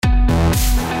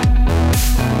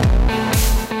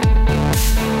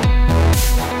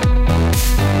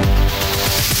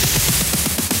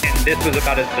this was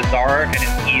about as bizarre and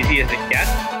as easy as it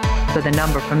gets. So the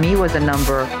number for me was a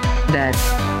number that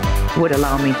would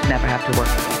allow me to never have to work.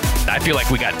 I feel like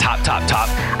we got top.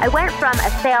 I went from a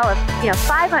sale of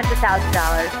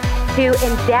 $500,000 to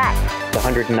in debt.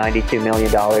 $192 million.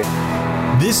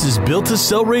 This is Built to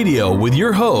Sell Radio with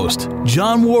your host,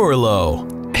 John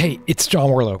Warrillow. Hey, it's John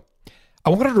Warrillow. I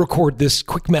wanted to record this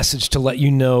quick message to let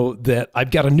you know that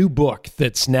I've got a new book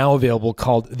that's now available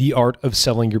called The Art of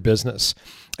Selling Your Business.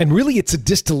 And really, it's a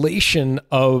distillation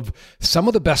of some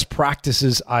of the best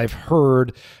practices I've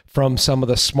heard from some of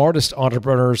the smartest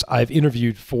entrepreneurs I've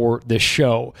interviewed for this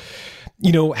show.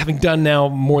 You know, having done now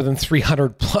more than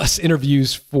 300 plus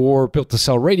interviews for Built to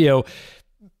Sell Radio,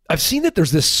 I've seen that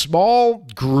there's this small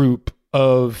group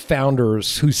of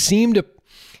founders who seem to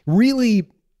really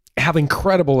have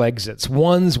incredible exits,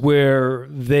 ones where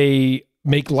they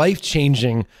make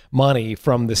life-changing money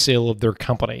from the sale of their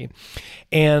company.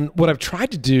 And what I've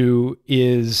tried to do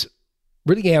is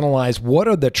really analyze what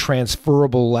are the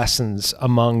transferable lessons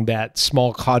among that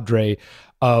small cadre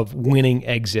of winning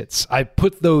exits. I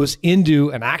put those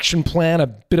into an action plan, a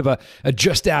bit of a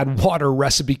just add water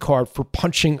recipe card for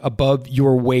punching above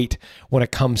your weight when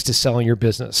it comes to selling your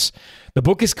business. The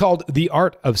book is called The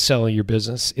Art of Selling Your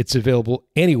Business. It's available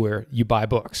anywhere you buy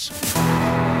books.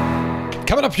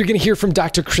 Coming up, you're going to hear from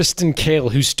Dr. Kristen Kale,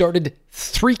 who started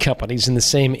 3 companies in the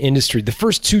same industry. The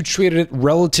first 2 traded at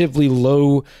relatively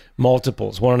low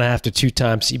multiples, 1.5 to 2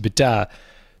 times EBITDA.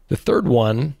 The third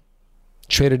one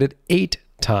traded at 8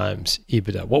 times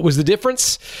EBITDA. What was the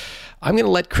difference? I'm going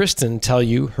to let Kristen tell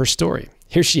you her story.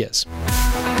 Here she is.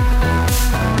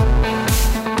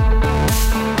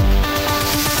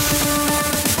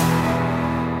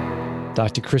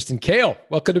 Dr. Kristen Kale,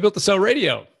 welcome to Built to Sell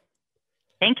Radio.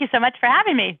 Thank you so much for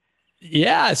having me.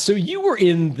 Yeah, so you were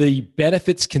in the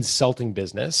benefits consulting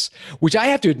business, which I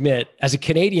have to admit, as a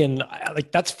Canadian,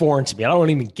 that's foreign to me. I don't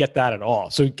even get that at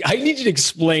all. So I need you to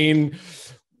explain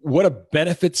what a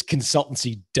benefits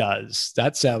consultancy does.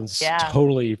 That sounds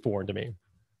totally foreign to me.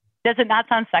 Does it not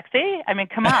sound sexy? I mean,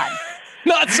 come on.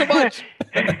 Not so much.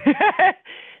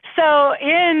 So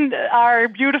in our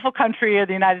beautiful country of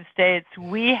the United States,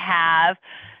 we have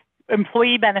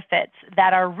employee benefits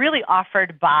that are really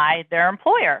offered by their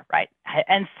employer, right?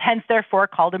 And hence, therefore,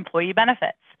 called employee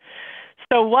benefits.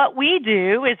 So what we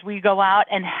do is we go out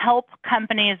and help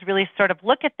companies really sort of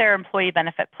look at their employee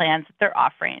benefit plans that they're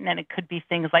offering. And it could be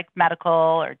things like medical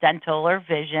or dental or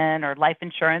vision or life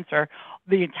insurance or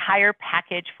the entire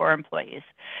package for employees.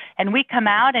 And we come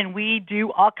out and we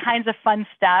do all kinds of fun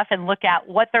stuff and look at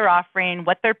what they're offering,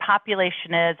 what their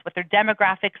population is, what their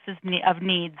demographics of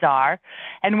needs are.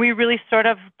 And we really sort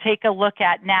of take a look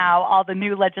at now all the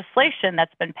new legislation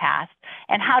that's been passed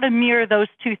and how to mirror those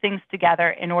 2 things together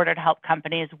in order to help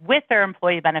companies with their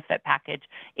employee benefit package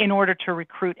in order to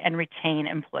recruit and retain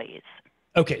employees.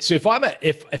 Okay, so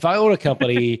if I own a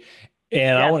company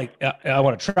and I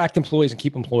want to attract employees and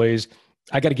keep employees,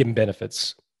 I got to give them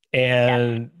benefits.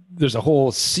 And there's a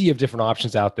whole sea of different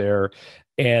options out there.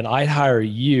 And I'd hire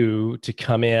you to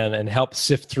come in and help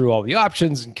sift through all the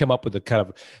options and come up with a kind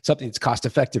of something that's cost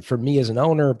effective for me as an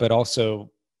owner, but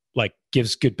also like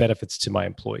gives good benefits to my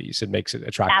employees and makes it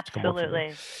attractive to come work for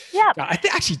me. Yeah.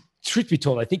 Actually, truth be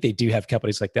told, I think they do have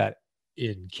companies like that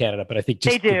in Canada, but I think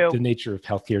just the nature of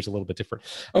healthcare is a little bit different.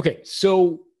 Okay.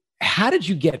 So how did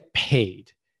you get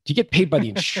paid? Do you get paid by the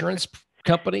insurance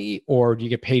company or do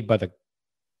you get paid by the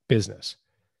business?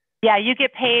 Yeah, you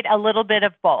get paid a little bit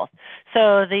of both.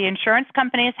 So the insurance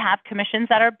companies have commissions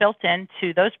that are built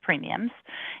into those premiums.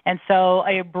 And so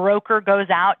a broker goes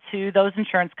out to those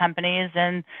insurance companies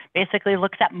and basically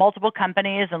looks at multiple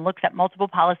companies and looks at multiple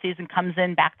policies and comes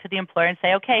in back to the employer and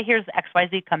say, okay, here's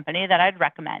XYZ company that I'd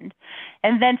recommend.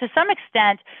 And then to some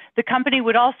extent, the company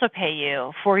would also pay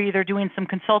you for either doing some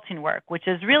consulting work, which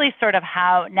is really sort of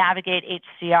how Navigate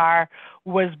HCR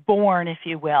was born, if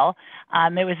you will.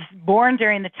 It was born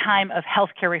during the time of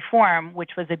healthcare reform,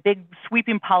 which was a big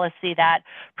sweeping policy that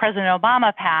President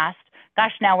Obama passed.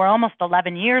 Gosh, now we're almost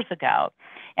 11 years ago.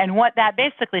 And what that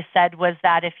basically said was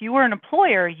that if you were an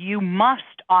employer, you must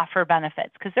offer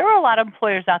benefits, because there were a lot of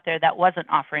employers out there that wasn't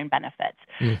offering benefits.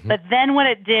 Mm-hmm. But then what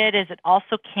it did is it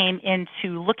also came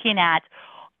into looking at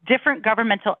different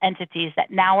governmental entities that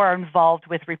now are involved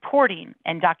with reporting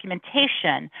and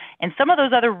documentation and some of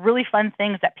those other really fun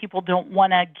things that people don't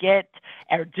want to get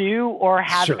or do or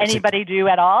have anybody do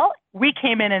at all. We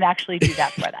came in and actually do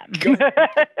that for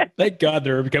them. Thank God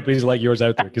there are companies like yours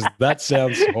out there, because that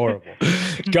sounds horrible.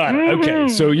 Got it. Okay.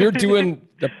 So you're doing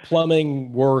the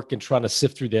plumbing work and trying to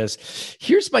sift through this.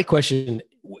 Here's my question.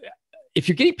 If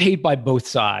you're getting paid by both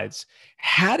sides,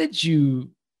 how did you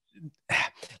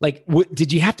like,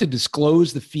 did you have to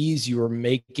disclose the fees you were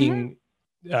making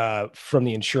from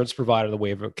the insurance provider, the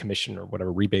way of a commission or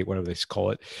whatever, rebate, whatever they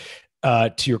call it,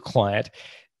 to your client?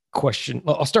 Question.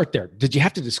 Well, I'll start there. Did you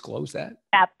have to disclose that?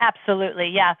 Absolutely,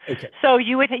 yeah. Okay. So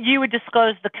you would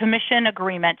disclose the commission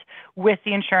agreement with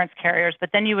the insurance carriers,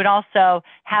 but then you would also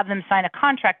have them sign a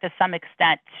contract to some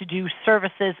extent to do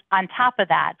services on top of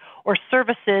that, or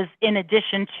services in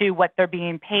addition to what they're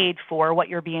being paid for, what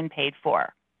you're being paid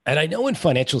for. And I know in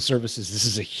financial services, this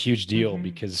is a huge deal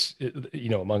because,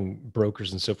 among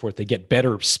brokers and so forth, they get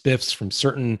better spiffs from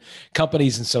certain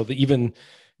companies. And so even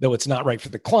though it's not right for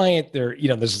the client, there's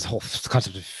this whole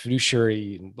concept of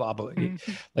fiduciary and blah, blah,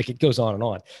 like it goes on and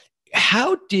on.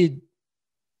 How did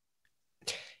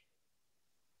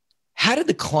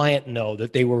the client know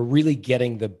that they were really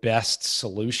getting the best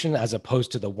solution as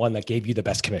opposed to the one that gave you the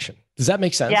best commission? Does that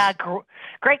make sense? Yeah,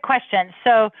 great question.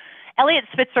 So Elliot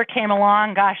Spitzer came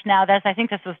along, I think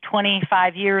this was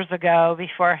 25 years ago,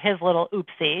 before his little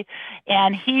oopsie.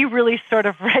 And he really sort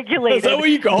of regulated. Is that what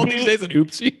you call these days, an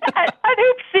oopsie? An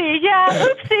oopsie,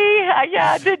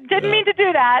 yeah, oopsie. Didn't mean to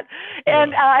do that.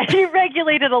 And he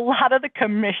regulated a lot of the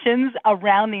commissions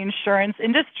around the insurance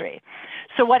industry.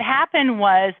 So what happened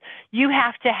was you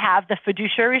have to have the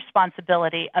fiduciary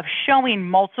responsibility of showing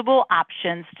multiple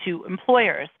options to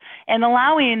employers and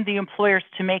allowing the employers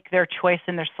to make their choice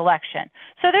in their selection.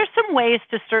 So there's some ways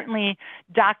to certainly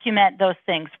document those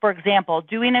things. For example,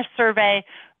 doing a survey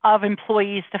of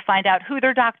employees to find out who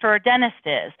their doctor or dentist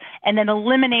is, and then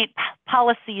eliminate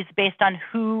policies based on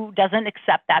who doesn't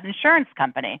accept that insurance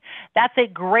company. That's a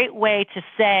great way to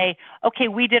say, okay,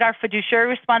 we did our fiduciary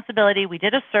responsibility, we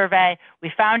did a survey,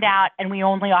 we found out, and we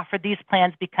only offered these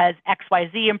plans because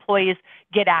XYZ employees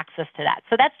get access to that.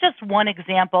 So that's just one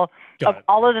example of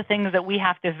all of the things that we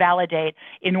have to validate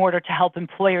in order to help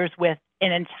employers with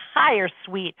an entire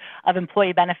suite of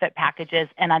employee benefit packages,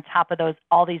 and on top of those,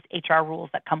 all these HR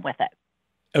rules that come with it.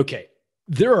 Okay.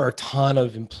 There are a ton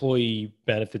of employee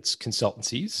benefits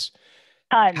consultancies.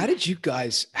 How did you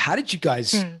guys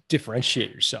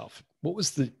differentiate yourself? What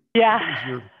was the...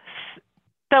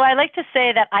 So I like to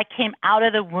say that I came out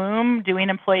of the womb doing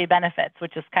employee benefits,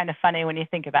 which is kind of funny when you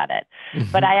think about it.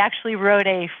 But I actually wrote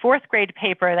a 4th grade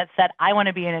paper that said, I want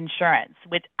to be in insurance,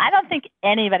 which I don't think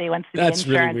anybody wants to be in insurance.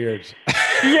 That's really weird.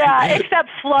 Yeah, except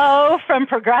Flo from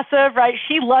Progressive, right?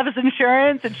 She loves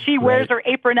insurance and she wears her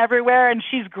apron everywhere, and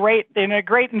she's great and a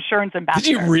great insurance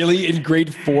ambassador. Did you really, in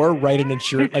grade 4, write an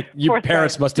insurance? Like your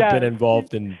parents must have been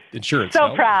involved in insurance.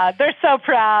 So proud. They're so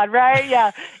proud, right?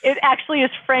 Yeah. It actually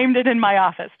is framed in my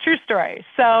office. True story.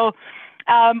 So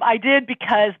I did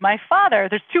because my father,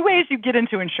 there's 2 ways you get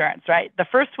into insurance, right? The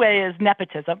first way is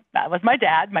nepotism. That was my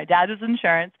dad. My dad was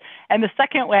insurance. And the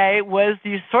second way was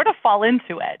you sort of fall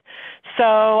into it. So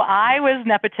I was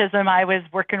nepotism. I was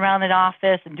working around the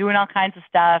office and doing all kinds of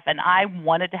stuff, and I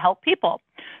wanted to help people.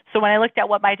 So when I looked at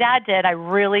what my dad did, I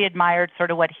really admired sort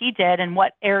of what he did and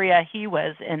what area he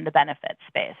was in the benefits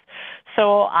space.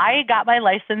 So I got my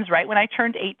license right when I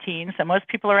turned 18. So most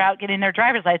people are out getting their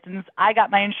driver's license. I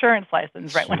got my insurance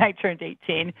license right when I turned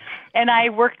 18. And I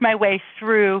worked my way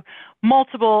through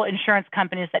multiple insurance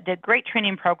companies that did great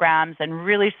training programs and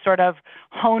really sort of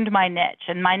honed my niche.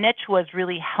 And my niche was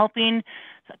really helping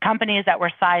companies that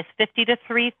were size 50 to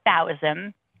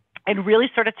 3,000 and really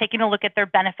sort of taking a look at their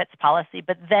benefits policy,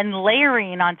 but then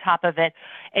layering on top of it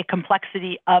a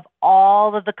complexity of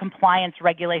all of the compliance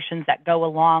regulations that go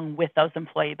along with those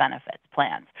employee benefits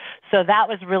plans. So that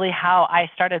was really how I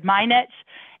started my niche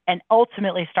and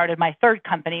ultimately started my 3rd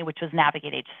company, which was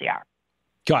Navigate HCR.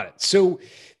 Got it. So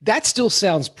that still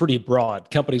sounds pretty broad,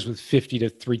 companies with 50 to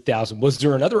 3,000. Was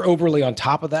there another overlay on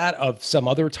top of that of some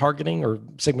other targeting or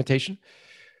segmentation?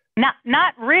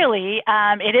 Not really.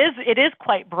 It is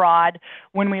quite broad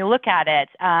when we look at it,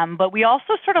 but we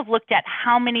also sort of looked at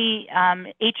how many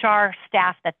HR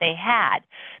staff that they had,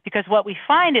 because what we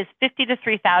find is 50 to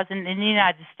 3,000 in the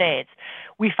United States.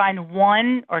 We find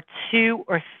 1 or 2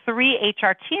 or 3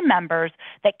 HR team members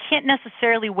that can't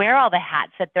necessarily wear all the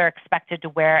hats that they're expected to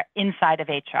wear inside of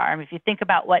HR. I mean, if you think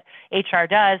about what HR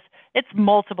does, it's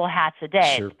multiple hats a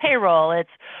day. Sure. It's payroll. It's,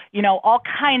 all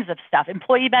kinds of stuff.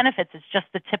 Employee benefits is just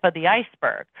the tip of the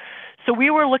iceberg. So we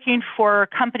were looking for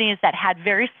companies that had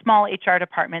very small HR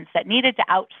departments that needed to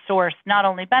outsource not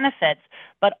only benefits,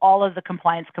 but all of the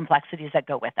compliance complexities that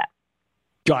go with it.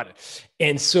 Got it.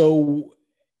 And so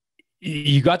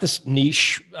you got this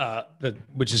niche,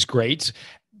 which is great,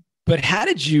 but how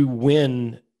did you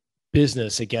win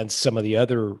business against some of the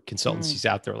other consultancies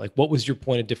out there? Like, what was your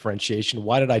point of differentiation?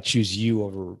 Why did I choose you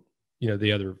over,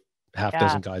 the other half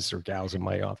dozen guys or gals in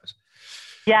my office?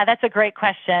 Yeah, that's a great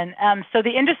question. So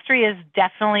the industry is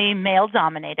definitely male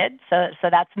dominated. So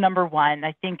that's number one.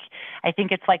 I think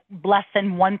it's like less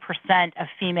than 1% of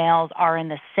females are in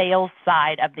the sales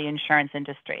side of the insurance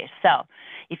industry. So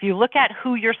if you look at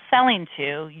who you're selling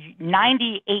to,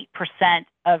 98%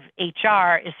 of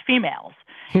HR is females.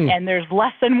 And there's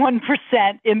less than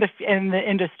 1% in the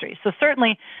industry. So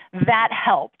certainly that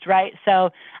helped, right? So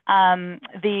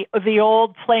the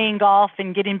old playing golf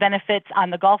and getting benefits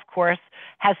on the golf course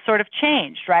has sort of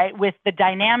changed, right? With the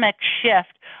dynamic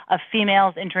shift of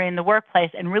females entering the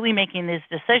workplace and really making these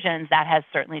decisions, that has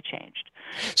certainly changed.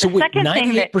 So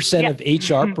 98% of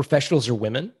HR professionals are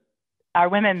women? Are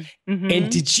women. Mm-hmm.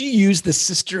 And did you use the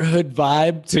sisterhood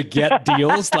vibe to get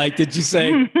deals? Like, did you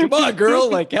say, come on, girl,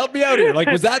 like, help me out here? Like,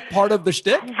 was that part of the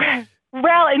shtick?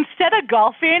 Well, instead of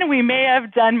golfing, we may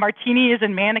have done martinis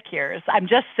and manicures. I'm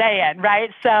just saying, right?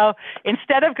 So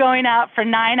instead of going out for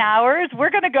 9 hours, we're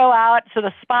going to go out to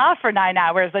the spa for 9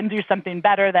 hours and do something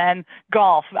better than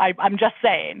golf. I'm just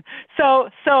saying.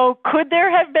 So could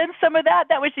there have been some of that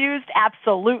was used?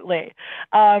 Absolutely.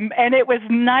 And it was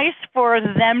nice for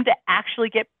them to actually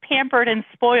get pampered and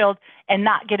spoiled and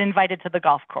not get invited to the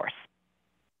golf course.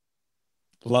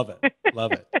 Love it.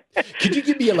 Love it. Could you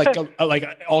give me like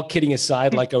all kidding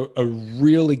aside, like a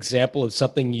real example of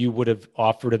something you would have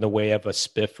offered in the way of a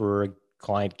spiff or a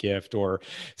client gift or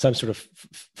some sort of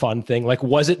fun thing? Like,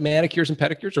 was it manicures and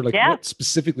pedicures, or like what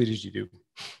specifically did you do?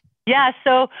 Yeah,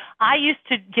 so I used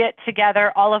to get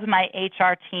together all of my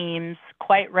HR teams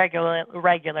quite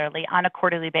regularly on a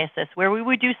quarterly basis, where we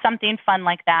would do something fun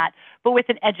like that, but with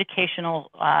an educational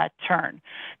turn.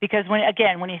 Because when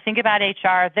you think about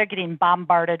HR, they're getting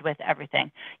bombarded with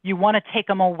everything. You want to take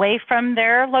them away from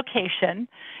their location,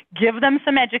 give them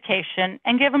some education,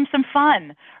 and give them some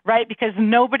fun, right? Because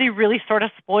nobody really sort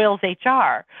of spoils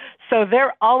HR. So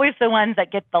they're always the ones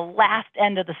that get the last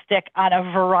end of the stick on a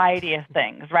variety of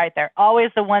things, right? They're always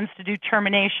the ones to do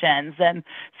terminations. And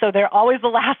so they're always the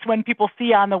last one people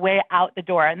see on the way out the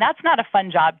door. And that's not a fun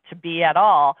job to be at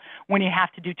all when you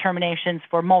have to do terminations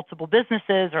for multiple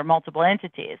businesses or multiple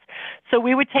entities. So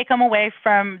we would take them away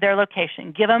from their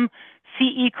location, give them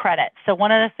CE credit. So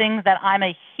one of the things that I'm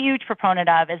a huge proponent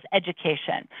of is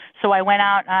education. So I went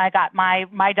out and I got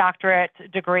my doctorate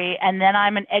degree, and then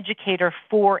I'm an educator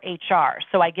for HR.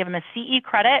 So I give them a CE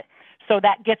credit, so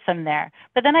that gets them there.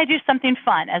 But then I do something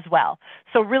fun as well.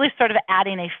 So really sort of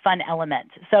adding a fun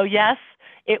element. So yes,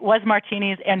 it was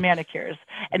martinis and manicures.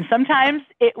 And sometimes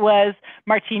it was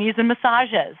martinis and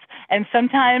massages. And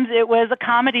sometimes it was a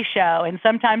comedy show. And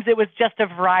sometimes it was just a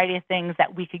variety of things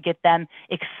that we could get them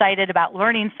excited about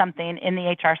learning something in the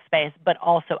HR space, but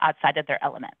also outside of their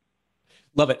element.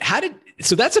 Love it.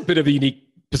 So that's a bit of a unique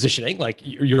positioning. Like,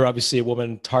 you're obviously a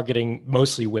woman targeting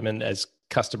mostly women as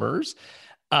customers.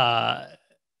 How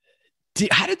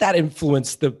did that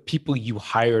influence the people you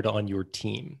hired on your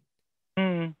team?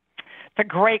 It's a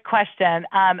great question.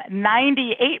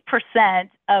 98%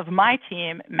 of my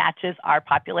team matches our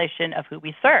population of who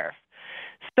we serve.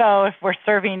 So if we're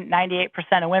serving 98%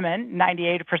 of women,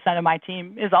 98% of my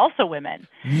team is also women.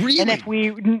 Really? And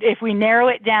if we narrow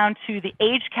it down to the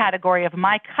age category of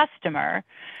my customer,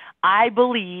 I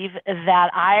believe that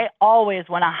I always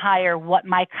want to hire what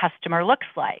my customer looks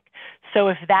like. So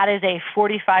if that is a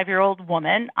 45-year-old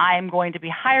woman, I am going to be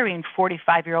hiring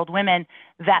 45-year-old women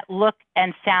that look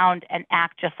and sound and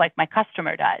act just like my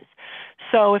customer does.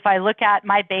 So if I look at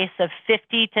my base of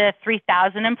 50 to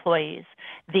 3,000 employees,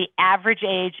 the average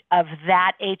age of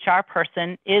that HR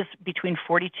person is between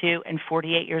 42 and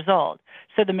 48 years old.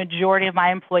 So the majority of my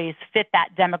employees fit that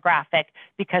demographic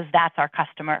because that's our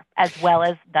customer, as well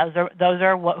as those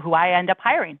are who I end up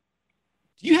hiring.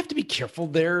 Do you have to be careful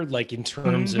there, like in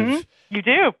terms of you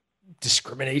do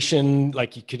discrimination?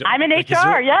 Like, you could. I'm in like,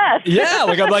 HR, yes. Yeah,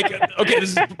 like I'm like, okay,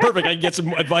 this is perfect. I can get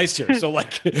some advice here. So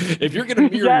like, if you're going to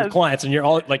mirror your clients, and you're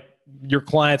all like, your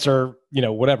clients are,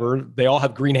 whatever, they all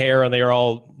have green hair and they are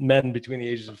all men between the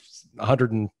ages of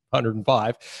 100 and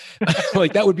 105.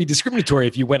 Like, that would be discriminatory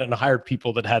if you went and hired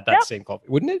people that had that same quality,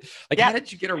 wouldn't it? Like, how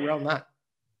did you get around that?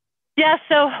 Yeah,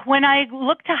 so when I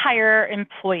look to hire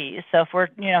employees, so if we're,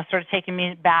 sort of taking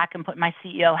me back and put my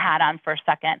CEO hat on for a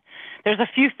second, there's a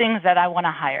few things that I want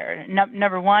to hire.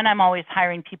 Number one, I'm always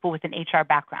hiring people with an HR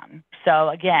background. So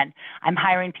again, I'm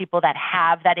hiring people that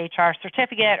have that HR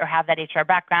certificate or have that HR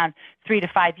background 3 to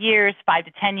 5 years, 5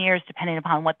 to 10 years, depending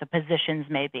upon what the positions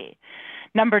may be.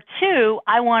 Number two,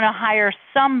 I want to hire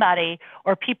somebody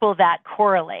or people that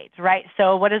correlate, right?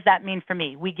 So what does that mean for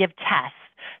me? We give tests.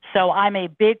 So I'm a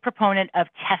big proponent of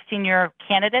testing your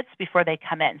candidates before they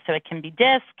come in. So it can be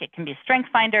DISC, it can be strength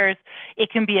finders, it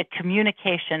can be a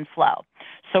communication flow.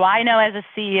 So I know as a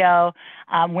CEO,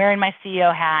 wearing my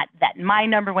CEO hat, that my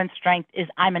number one strength is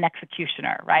I'm an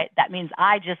executioner, right? That means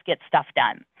I just get stuff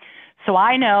done. So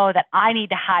I know that I need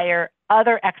to hire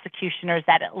other executioners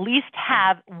that at least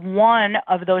have one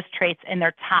of those traits in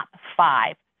their top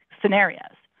 5 scenarios.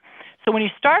 So when you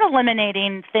start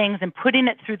eliminating things and putting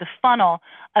it through the funnel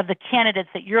of the candidates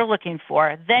that you're looking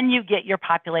for, then you get your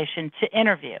population to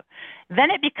interview.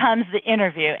 Then it becomes the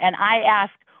interview, and I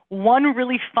ask one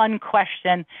really fun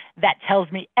question that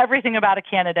tells me everything about a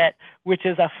candidate, which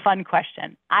is a fun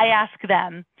question. I ask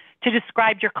them to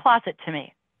describe your closet to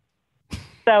me.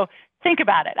 So think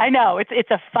about it. I know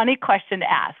it's a funny question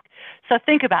to ask. So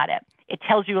think about it. It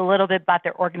tells you a little bit about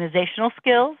their organizational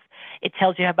skills. It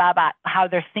tells you about how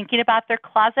they're thinking about their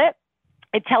closet.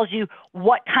 It tells you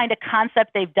what kind of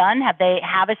concept they've done. Have they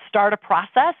start a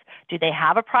process? Do they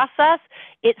have a process?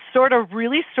 It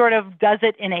really does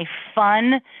it in a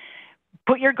fun,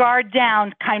 put your guard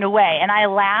down kind of way. And I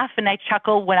laugh and I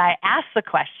chuckle when I ask the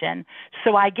question,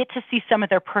 so I get to see some of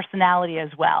their personality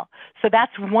as well. So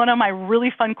that's one of my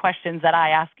really fun questions that I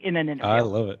ask in an interview. I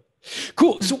love it.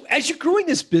 Cool. So as you're growing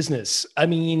this business, I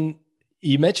mean,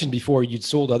 you mentioned before you'd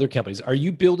sold other companies. Are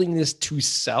you building this to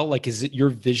sell? Like, is it your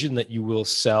vision that you will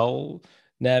sell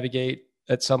Navigate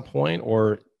at some point,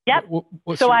 or? Yep.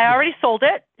 So I already sold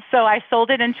it. So I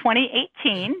sold it in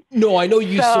 2018. No, I know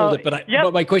you sold it, but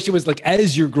but my question was, like,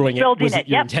 as you're growing it, was it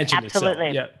your intention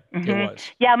absolutely. to sell? Yeah, it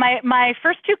was. Yeah, my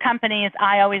first 2 companies,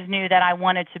 I always knew that I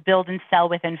wanted to build and sell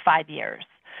within 5 years.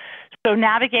 So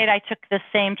Navigate, I took the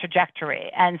same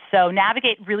trajectory. And so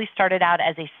Navigate really started out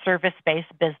as a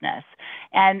service-based business.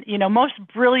 And, most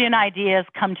brilliant ideas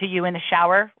come to you in the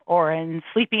shower or in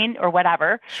sleeping or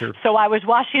whatever. Sure. So I was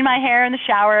washing my hair in the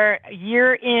shower a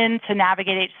year into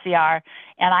Navigate HCR,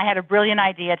 and I had a brilliant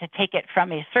idea to take it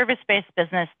from a service-based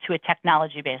business to a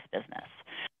technology-based business.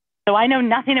 So I know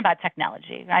nothing about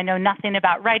technology. I know nothing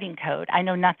about writing code. I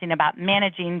know nothing about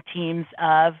managing teams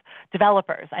of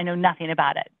developers. I know nothing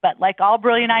about it. But like all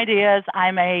brilliant ideas,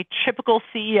 I'm a typical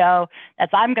CEO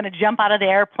that's I'm going to jump out of the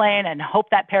airplane and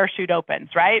hope that parachute opens,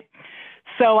 right?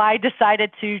 So I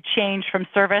decided to change from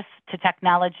service to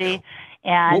technology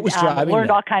and learned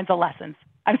all kinds of lessons.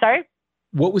 I'm sorry?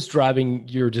 What was driving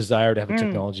your desire to have a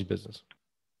technology business?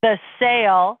 The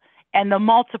sale and the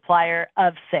multiplier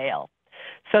of sale.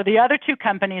 So the other 2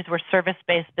 companies were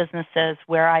service-based businesses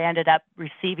where I ended up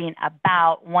receiving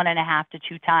about 1.5 to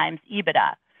 2 times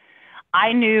EBITDA.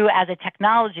 I knew as a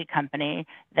technology company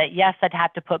that, yes, I'd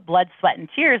have to put blood, sweat, and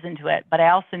tears into it, but I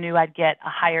also knew I'd get a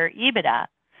higher EBITDA.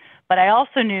 But I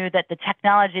also knew that the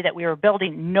technology that we were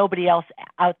building, nobody else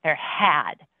out there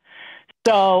had.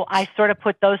 So I sort of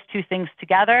put those 2 things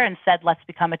together and said, let's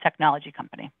become a technology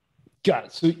company. Got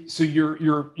it. So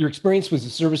your experience was a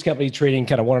service company trading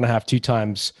kind of 1.5, 2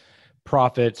 times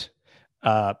profit,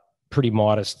 pretty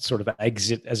modest sort of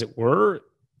exit, as it were.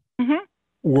 Mm-hmm.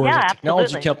 Whereas a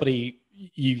technology company,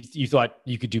 you thought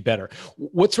you could do better.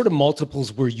 What sort of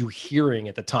multiples were you hearing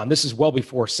at the time? This is well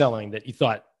before selling, that you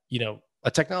thought, a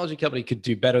technology company could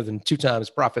do better than 2 times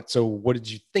profit. So what did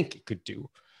you think it could do?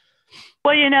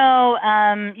 Well,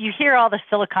 you hear all the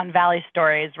Silicon Valley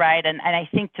stories, right? And I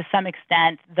think to some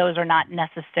extent, those are not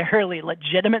necessarily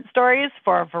legitimate stories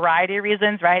for a variety of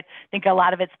reasons, right? I think a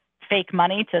lot of it's fake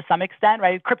money to some extent,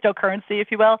 right? Cryptocurrency,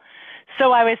 if you will.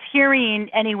 So I was hearing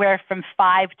anywhere from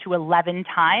 5 to 11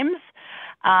 times.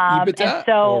 EBITDA and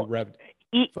so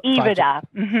EBITDA.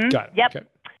 Mm-hmm. Got it. Yep. Okay.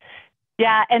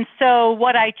 Yeah, and so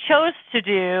what I chose to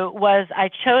do was I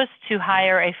chose to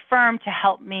hire a firm to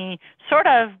help me sort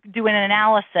of do an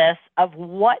analysis of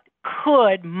what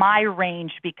could my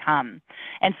range become.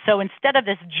 And so instead of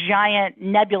this giant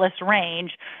nebulous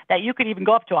range that you could even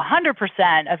go up to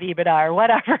 100% of EBITDA or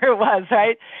whatever it was,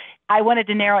 right? I wanted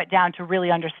to narrow it down to really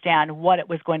understand what it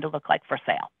was going to look like for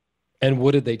sale. And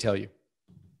what did they tell you?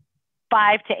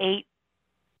 5 to 8.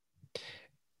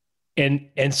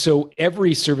 And so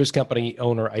every service company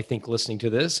owner, I think, listening to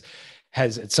this,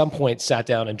 has at some point sat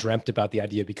down and dreamt about the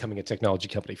idea of becoming a technology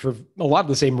company for a lot of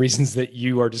the same reasons that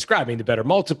you are describing: the better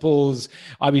multiples,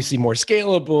 obviously more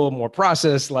scalable, more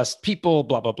process, less people,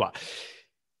 blah, blah, blah.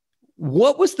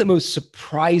 What was the most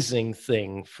surprising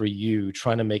thing for you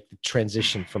trying to make the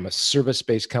transition from a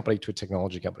service-based company to a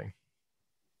technology company?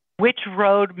 Which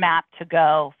roadmap to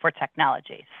go for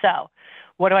technology? So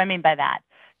what do I mean by that?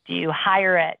 Do you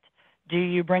hire it? Do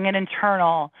you bring it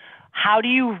internal? How do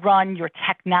you run your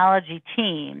technology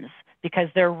teams? Because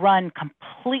they're run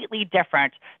completely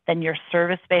different than your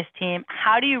service-based team.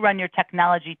 How do you run your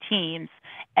technology teams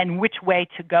and which way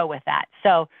to go with that.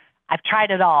 So I've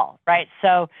tried it all, right?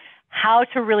 So how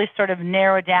to really sort of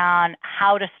narrow down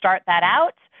how to start that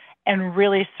out and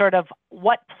really sort of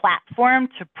what platform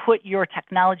to put your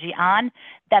technology on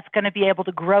that's going to be able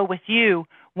to grow with you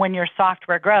when your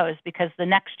software grows, because the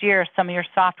next year some of your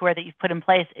software that you've put in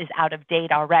place is out of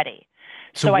date already.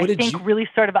 So I think really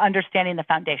sort of understanding the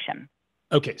foundation.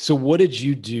 Okay, so what did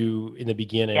you do in the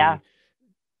beginning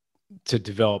to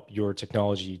develop your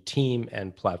technology team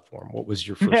and platform? What was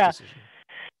your first decision?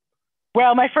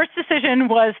 Well, my first decision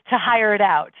was to hire it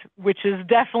out, which is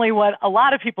definitely what a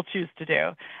lot of people choose to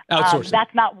do. Outsource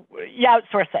it.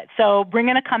 Outsource it. So bring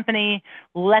in a company,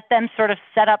 let them sort of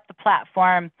set up the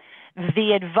platform.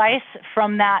 The advice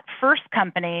from that first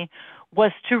company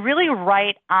was to really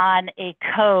write on a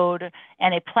code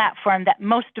and a platform that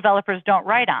most developers don't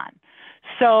write on.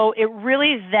 So it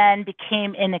really then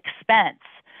became an expense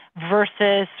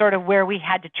versus sort of where we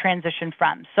had to transition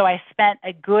from. So I spent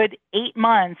a good 8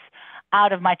 months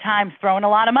out of my time throwing a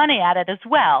lot of money at it as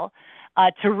well,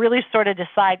 to really sort of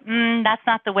decide, that's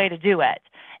not the way to do it.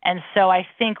 And so I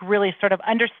think really sort of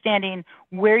understanding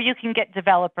where you can get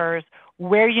developers,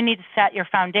 where you need to set your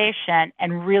foundation,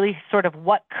 and really sort of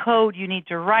what code you need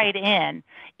to write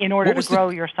in order to grow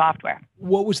your software.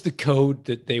 What was the code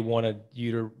that they wanted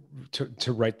you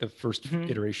to write the first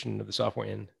iteration of the software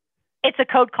in? It's a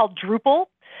code called Drupal.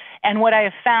 And what I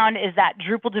have found is that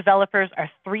Drupal developers are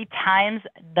 3 times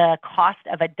the cost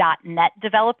of a .NET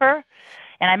developer.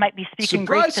 And I might be speaking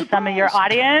Greek to some of your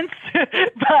audience,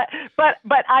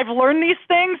 but I've learned these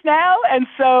things now. And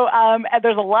so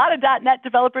there's a lot of .NET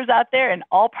developers out there in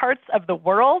all parts of the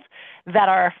world that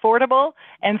are affordable.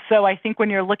 And so I think when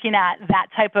you're looking at that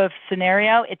type of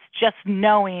scenario, it's just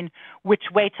knowing which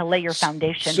way to lay your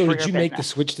foundation for your business. So did you make the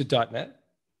switch to .NET?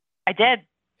 I did.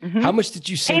 Mm-hmm. How much did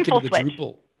you sink into the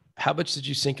Drupal? How much did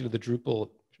you sink into the Drupal?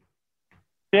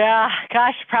 Yeah,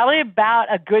 gosh, probably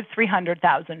about a good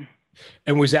 $300,000.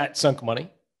 And was that sunk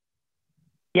money?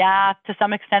 Yeah, to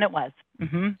some extent it was.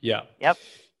 Mm-hmm. Yeah. Yep.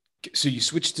 So you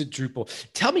switched to Drupal.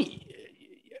 Tell me,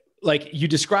 like you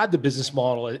described the business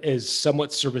model as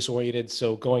somewhat service oriented.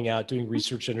 So going out, doing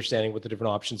research, understanding what the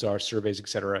different options are, surveys, et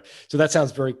cetera. So that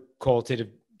sounds very qualitative,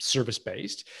 service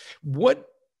based. What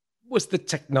was the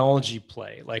technology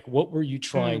play? Like what were you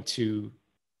trying to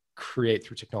create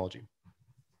through technology?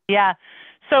 Yeah.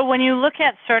 So when you look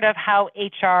at sort of how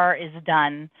HR is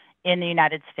done in the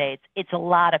United States, it's a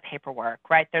lot of paperwork,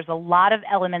 right? There's a lot of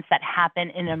elements that happen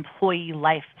in an employee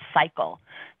life cycle.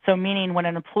 So meaning when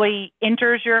an employee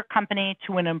enters your company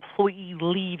to an employee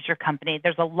leaves your company,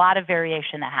 there's a lot of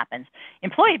variation that happens.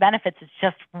 Employee benefits is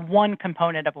just one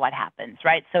component of what happens,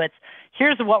 right? So it's,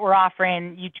 here's what we're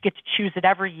offering, you get to choose it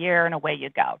every year and away you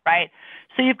go, right?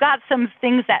 So you've got some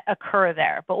things that occur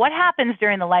there. But what happens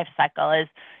during the life cycle is,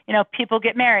 you know, people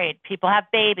get married, people have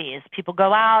babies, people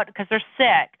go out because they're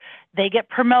sick, they get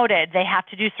promoted, they have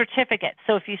to do certificates.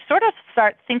 So if you sort of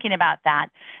start thinking about that,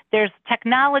 there's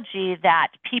technology that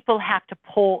people have to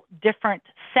pull different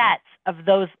sets of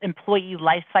those employee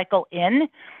life cycle in,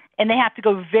 and they have to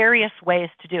go various ways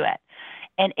to do it.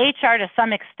 And HR, to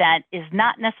some extent, is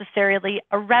not necessarily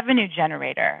a revenue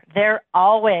generator. They're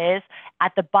always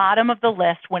at the bottom of the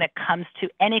list when it comes to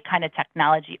any kind of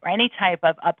technology or any type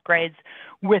of upgrades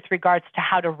with regards to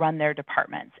how to run their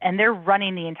departments. And they're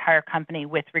running the entire company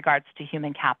with regards to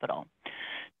human capital.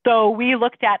 So we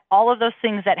looked at all of those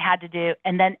things that had to do,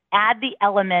 and then add the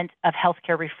element of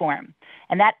healthcare reform.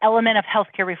 And that element of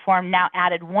healthcare reform now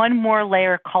added one more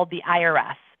layer called the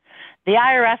IRS. The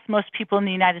IRS, most people in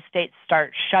the United States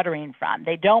start shuddering from.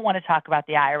 They don't want to talk about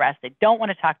the IRS. They don't want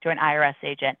to talk to an IRS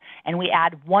agent. And we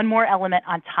add one more element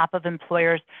on top of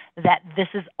employers that this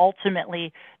is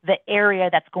ultimately the area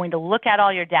that's going to look at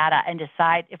all your data and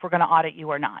decide if we're going to audit you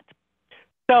or not.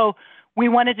 So we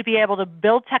wanted to be able to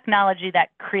build technology that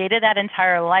created that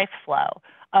entire life flow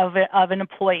of an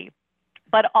employee,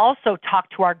 but also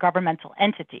talk to our governmental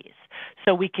entities.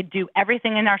 So we could do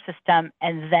everything in our system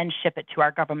and then ship it to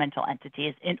our governmental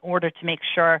entities in order to make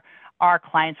sure our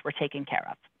clients were taken care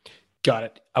of. Got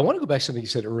it. I want to go back to something you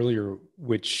said earlier,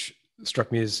 which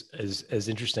struck me as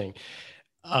interesting.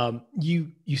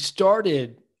 You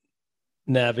started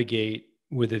Navigate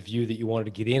with a view that you wanted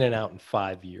to get in and out in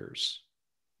 5 years.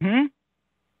 Mm-hmm.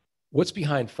 What's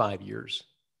behind 5 years?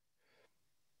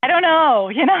 I don't know.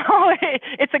 You know,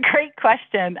 it's a great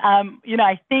question. You know,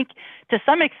 I think to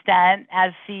some extent,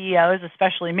 as CEOs,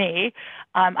 especially me,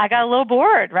 I got a little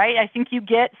bored, right? I think you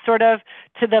get sort of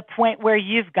to the point where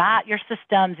you've got your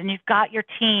systems and you've got your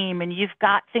team and you've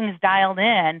got things dialed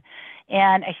in.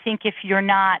 And I think if you're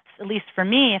not, at least for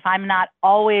me, if I'm not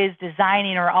always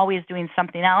designing or always doing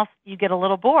something else, you get a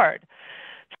little bored.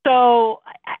 So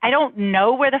I don't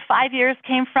know where the 5 years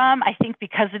came from. I think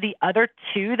because of the other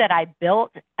two that I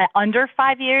built under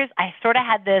 5 years, I sort of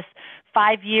had this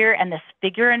 5 year and this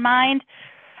figure in mind.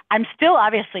 I'm still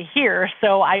obviously here,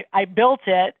 so I built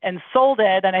it and sold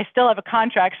it, and I still have a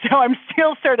contract, so I'm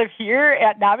still sort of here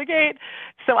at Navigate.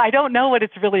 So I don't know what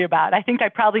it's really about. I think I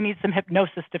probably need some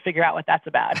hypnosis to figure out what that's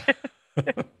about.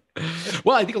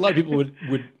 Well, I think a lot of people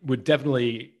would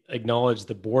definitely acknowledge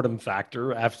the boredom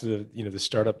factor after the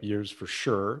startup years for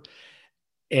sure.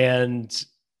 And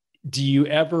do you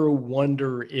ever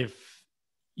wonder if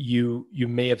you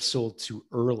may have sold too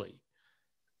early?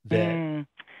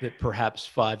 That perhaps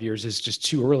 5 years is just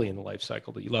too early in the life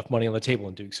cycle, that you left money on the table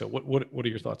in doing so. What are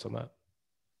your thoughts on that?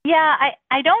 Yeah,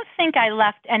 I don't think I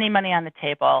left any money on the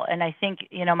table. And I think,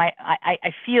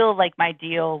 I feel like my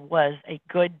deal was a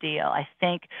good deal. I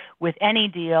think with any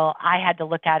deal, I had to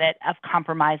look at it of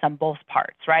compromise on both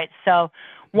parts, right? So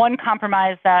one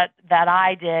compromise that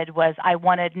I did was I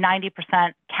wanted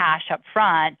 90% cash up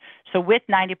front. So with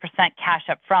 90% cash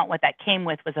up front, what that came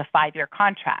with was a 5-year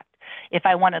contract. If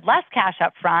I wanted less cash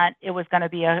up front, it was going to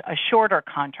be a shorter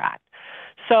contract.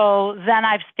 So then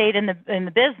I've stayed in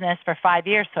the business for 5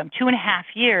 years. So I'm 2.5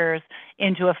 years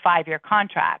into a 5-year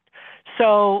contract.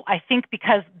 So I think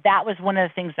because that was one of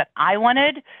the things that I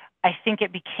wanted, I think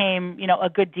it became, a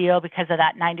good deal because of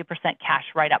that 90% cash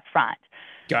right up front.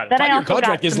 Got it. 5-year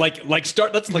contract is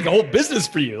that's like a whole business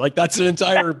for you. Like that's an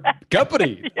entire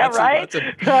company. Yeah, right.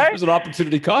 There's an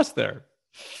opportunity cost there.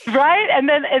 Right. And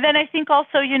then I think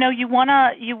also, you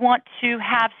want to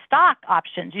have stock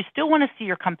options. You still want to see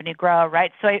your company grow,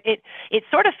 right? So it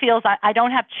sort of feels, I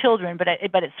don't have children, but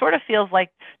it sort of feels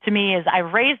like to me is I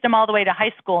raised them all the way to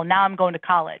high school and now I'm going to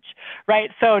college,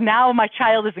 right? So now my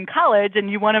child is in college and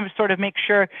you want to sort of make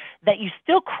sure that you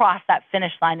still cross that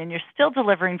finish line and you're still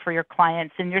delivering for your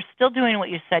clients and you're still doing what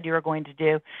you said you were going to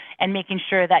do and making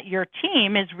sure that your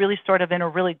team is really sort of in a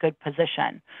really good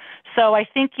position. So I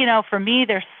think, for me,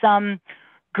 there's some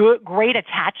great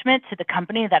attachment to the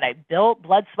company that I built,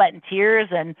 blood, sweat, and tears.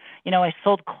 And, I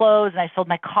sold clothes and I sold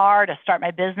my car to start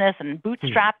my business and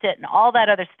bootstrapped it and all that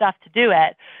other stuff to do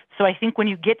it. So I think when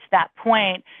you get to that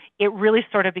point, it really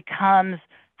sort of becomes,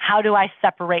 how do I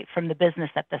separate from the business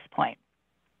at this point?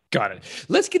 Got it.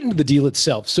 Let's get into the deal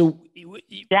itself. So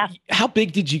how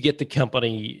big did you get the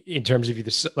company in terms of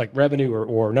either like revenue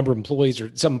or number of employees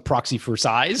or some proxy for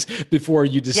size before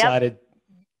you decided,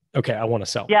 okay, I want to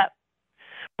sell? Yeah.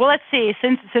 Well, let's see.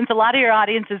 Since a lot of your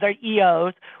audiences are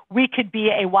EOs, we could be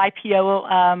a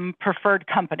YPO preferred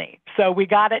company. So we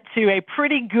got it to a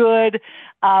pretty good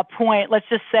point. Let's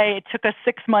just say it took us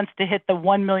 6 months to hit the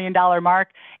 $1 million mark,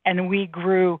 and we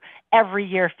grew every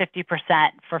year 50%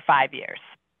 for 5 years.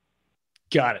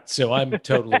 Got it. So I'm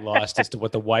totally lost as to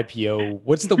what the YPO,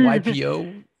 what's the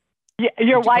YPO? Yeah,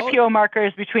 your YPO marker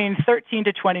is between 13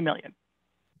 to 20 million.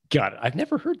 Got it. I've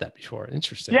never heard that before.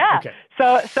 Interesting. Yeah. Okay.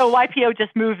 So YPO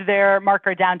just moved their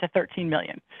marker down to 13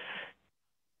 million.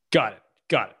 Got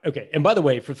it. Okay. And by the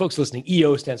way, for folks listening,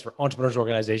 EO stands for Entrepreneurs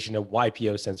Organization and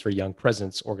YPO stands for Young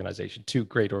Presidents Organization. Two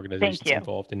great organizations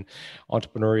involved in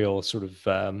entrepreneurial sort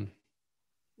of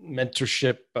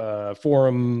mentorship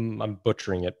forum. I'm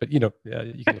butchering it, but you can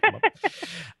look them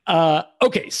up.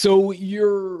 Okay. So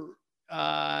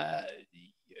how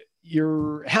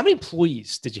many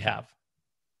employees did you have?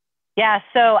 Yeah,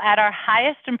 so at our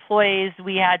highest employees,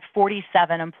 we had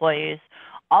 47 employees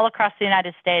all across the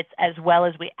United States, as well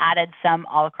as we added some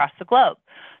all across the globe.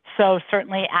 So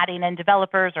certainly adding in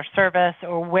developers or service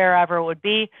or wherever it would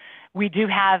be. We do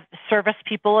have service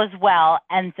people as well,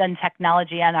 and then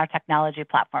technology on our technology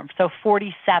platform. So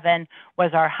 47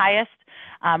 was our highest.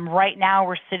 Right now,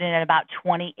 we're sitting at about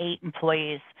 28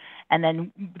 employees. And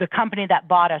then the company that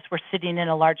bought us, we're sitting in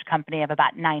a large company of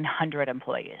about 900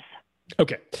 employees.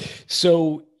 Okay.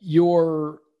 So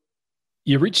you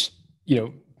reached,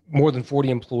 more than 40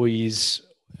 employees.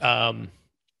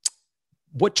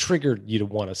 What triggered you to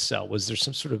want to sell? Was there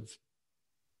some sort of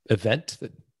event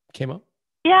that came up?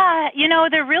 Yeah,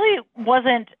 there really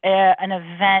wasn't an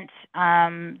event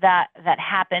that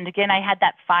happened. Again, I had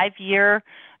that 5-year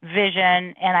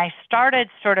vision, and I started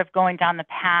sort of going down the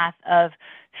path of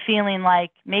feeling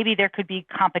like maybe there could be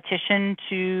competition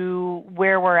to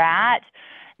where we're at.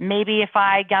 Maybe if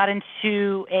I got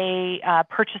into a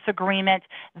purchase agreement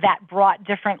that brought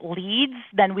different leads,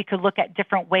 then we could look at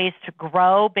different ways to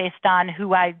grow based on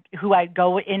who I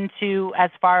go into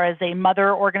as far as a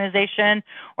mother organization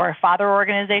or a father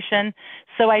organization.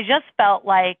 So I just felt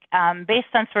like,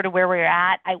 based on sort of where we were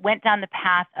at, I went down the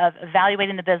path of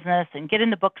evaluating the business and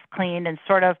getting the books cleaned and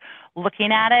sort of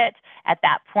looking at it at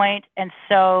that point. And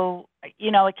so,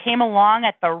 it came along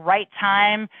at the right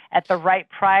time, at the right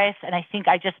price, and I think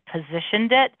I just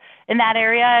positioned it in that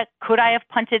area. Could I have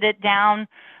punted it down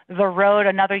the road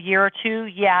another year or two?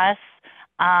 Yes.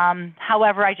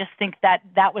 However, I just think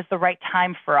that was the right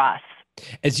time for us.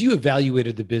 As you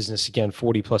evaluated the business, again,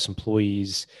 40 plus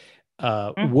employees,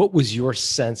 what was your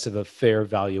sense of a fair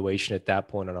valuation at that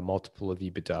point on a multiple of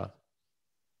EBITDA?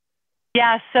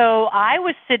 Yeah, so I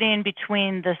was sitting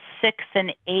between the 6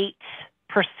 and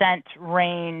 8%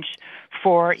 range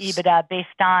for EBITDA based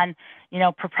on,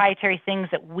 proprietary things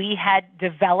that we had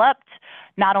developed,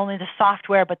 not only the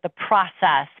software, but the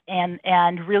process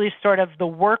and really sort of the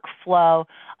workflow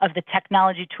of the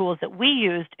technology tools that we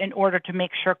used in order to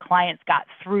make sure clients got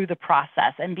through the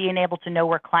process and being able to know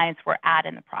where clients were at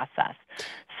in the process.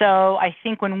 So I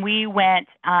think when we went,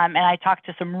 and I talked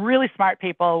to some really smart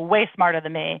people, way smarter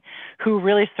than me, who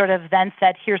really sort of then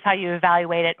said, here's how you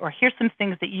evaluate it, or here's some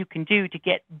things that you can do to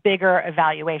get bigger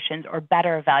evaluations or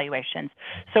better evaluations.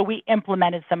 So we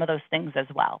implemented some of those things as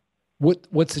well.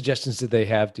 What suggestions did they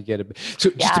have to get it?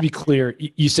 So just to be clear,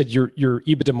 you said your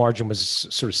EBITDA margin was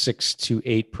sort of 6 to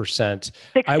 8%. 6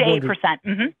 to 8%.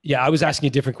 Mm-hmm. Yeah, I was asking a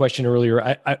different question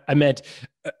earlier. I meant,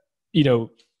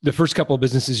 the first couple of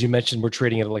businesses you mentioned were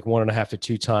trading at like 1.5 to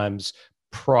 2 times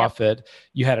profit. Yep.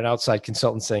 You had an outside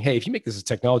consultant saying, hey, if you make this a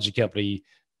technology company,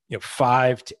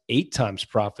 5 to 8 times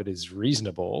profit is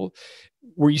reasonable.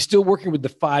 Were you still working with the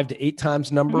 5 to 8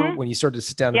 times number when you started to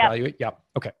sit down and evaluate? Yeah.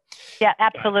 Okay. Yeah,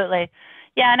 absolutely.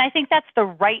 Yeah. And I think that's the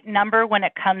right number when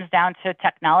it comes down to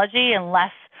technology,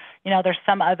 unless, there's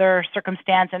some other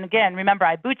circumstance. And again, remember,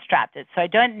 I bootstrapped it. So I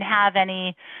didn't have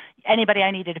anybody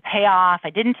I needed to pay off. I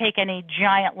didn't take any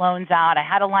giant loans out. I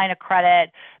had a line of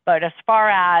credit. But as far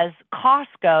as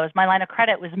cost goes, my line of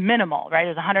credit was minimal, right?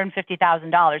 It was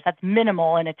 $150,000. That's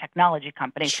minimal in a technology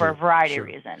company for a variety of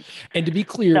reasons. And to be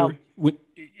clear,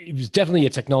 it was definitely a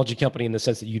technology company in the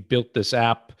sense that you built this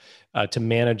app to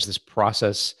manage this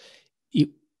process.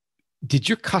 Did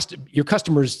your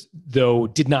customers, though,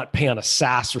 did not pay on a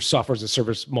SaaS or software as a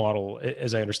service model,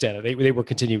 as I understand it? They were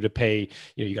continuing to pay,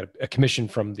 you got a commission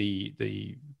from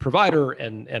the provider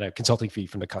and a consulting fee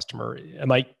from the customer.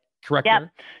 Am I correct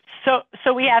there?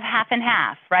 So we have half and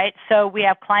half, right? So we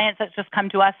have clients that just come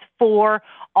to us for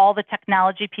all the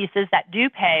technology pieces that do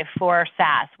pay for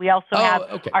SaaS. We also have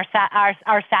our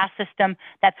SaaS system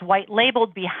that's white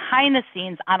labeled behind the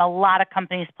scenes on a lot of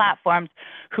companies' platforms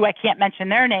who I can't mention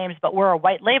their names, but we're a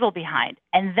white label behind.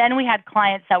 And then we had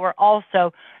clients that were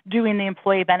also doing the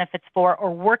employee benefits for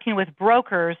or working with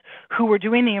brokers who were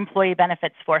doing the employee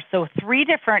benefits for. So 3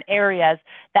 different areas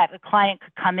that a client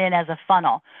could come in as a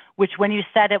funnel, which when you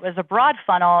said it was a broad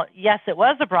funnel, yes, it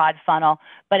was a broad funnel,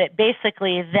 but it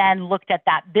basically then looked at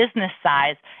that business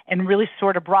size and really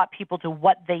sort of brought people to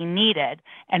what they needed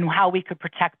and how we could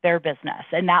protect their business.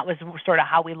 And that was sort of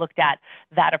how we looked at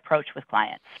that approach with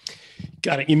clients.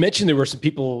 Got it. You mentioned there were some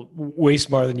people way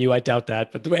smarter than you. I doubt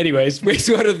that. But anyways, way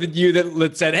smarter than you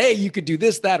that said, hey, you could do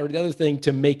this, that, or the other thing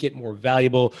to make it more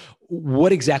valuable.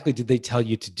 What exactly did they tell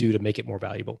you to do to make it more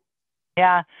valuable?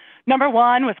 Yeah. Number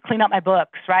one was clean up my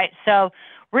books, right? So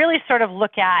really sort of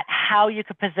look at how you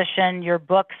could position your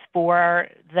books for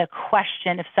the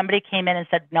question. If somebody came in and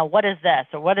said, no, what is this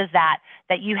or what is that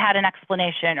you had an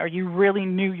explanation or you really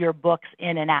knew your books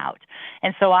in and out.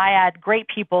 And so I had great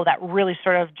people that really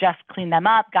sort of just cleaned them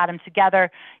up, got them together,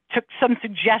 took some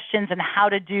suggestions on how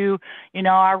to do,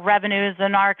 our revenues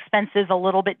and our expenses a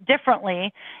little bit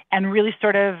differently and really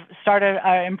sort of started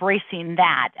embracing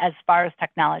that as far as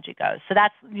technology goes. So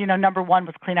that's, number one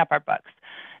was clean up our books.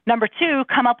 Number 2,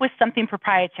 come up with something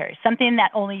proprietary, something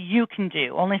that only you can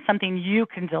do, only something you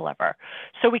can deliver.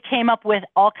 So we came up with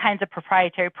all kinds of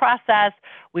proprietary process.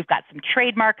 We've got some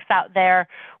trademarks out there.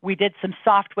 We did some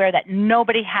software that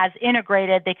nobody has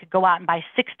integrated. They could go out and buy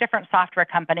 6 different software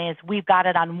companies. We've got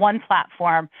it on one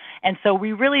platform. And so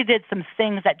we really did some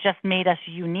things that just made us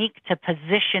unique to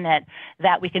position it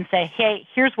that we can say, hey,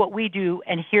 here's what we do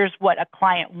and here's what a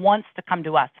client wants to come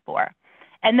to us for.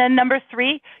 And then number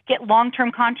 3, get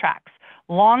long-term contracts.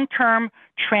 long-term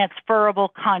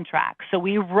transferable contracts. So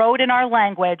we wrote in our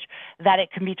language that it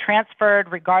can be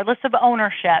transferred regardless of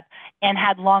ownership and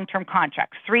had long-term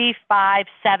contracts, 3, 5,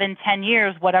 7, 10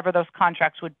 years, whatever those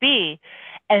contracts would be.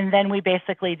 And then we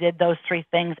basically did those 3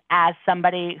 things as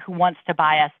somebody who wants to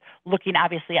buy us, looking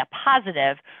obviously at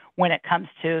positive when it comes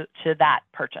to that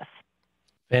purchase.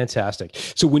 Fantastic.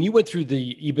 So when you went through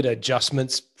the EBITDA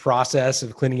adjustments process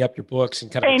of cleaning up your books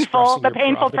and kind of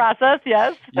painful process,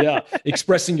 yes. Yeah,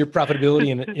 expressing your profitability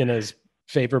in a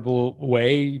favorable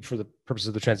way for the purpose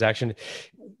of the transaction,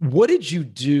 what did you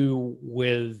do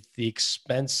with the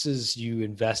expenses you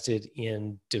invested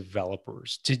in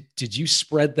developers? Did you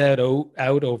spread that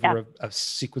out over a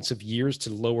sequence of years to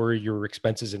lower your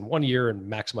expenses in 1 year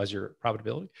and maximize your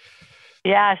profitability?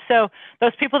 Yeah, so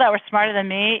those people that were smarter than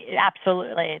me,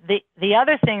 absolutely. The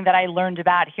other thing that I learned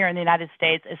about here in the United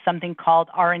States is something called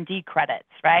R&D credits,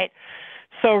 right?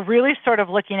 So really sort of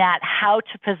looking at how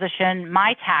to position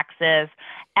my taxes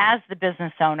as the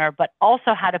business owner, but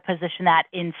also how to position that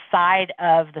inside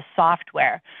of the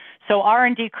software. So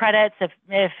R&D credits,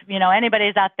 if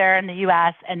anybody's out there in the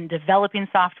U.S. and developing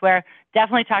software,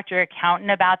 definitely talk to your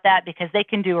accountant about that because they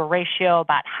can do a ratio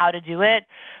about how to do it.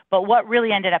 But what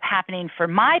really ended up happening for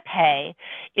my pay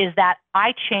is that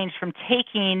I changed from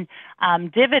taking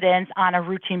dividends on a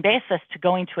routine basis to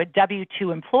going to a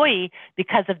W-2 employee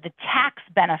because of the tax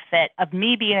benefit of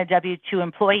me being a W-2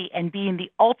 employee and being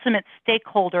the ultimate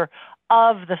stakeholder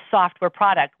of the software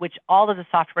product, which all of the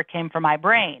software came from my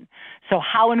brain. So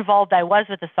how involved I was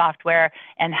with the software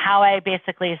and how I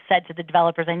basically said to the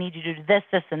developers, I need you to do this,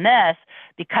 this, and this,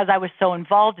 because I was so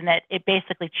involved in it, it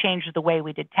basically changed the way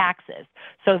we did taxes.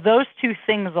 So those 2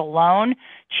 things alone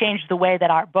changed the way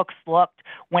that our books looked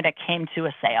when it came to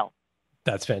a sale.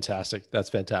 That's fantastic. That's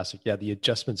fantastic. Yeah, the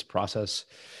adjustments process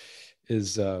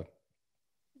is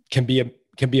can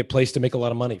be a place to make a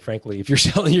lot of money, frankly, if you're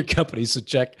selling your company. So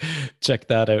check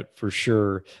that out for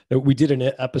sure. We did an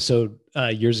episode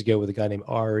years ago with a guy named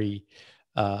Ari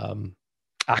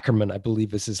Ackerman, I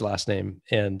believe is his last name.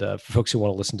 And for folks who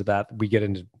want to listen to that, we get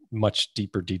into much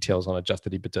deeper details on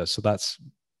adjusted EBITDA. So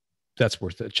that's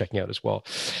worth checking out as well.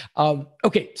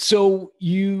 Okay, so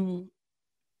you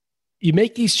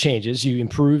make these changes, you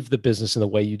improve the business in the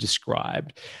way you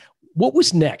described. What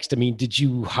was next? I mean, did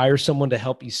you hire someone to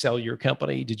help you sell your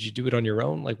company? Did you do it on your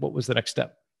own? Like, what was the next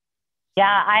step?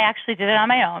 Yeah, I actually did it on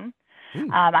my own.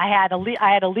 I had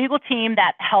a legal team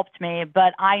that helped me,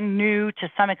 but I knew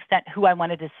to some extent who I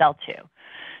wanted to sell to.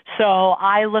 So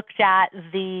I looked at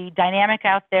the dynamic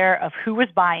out there of who was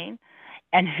buying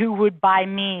and who would buy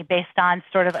me based on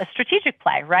sort of a strategic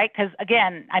play, right? Because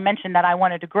again, I mentioned that I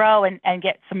wanted to grow and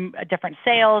get some different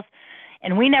sales.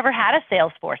 And we never had a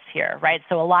sales force here, right?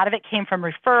 So a lot of it came from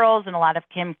referrals and a lot of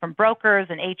it came from brokers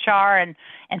and HR and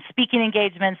speaking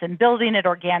engagements and building it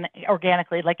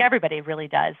organically like everybody really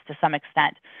does to some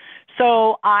extent.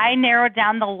 So I narrowed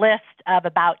down the list of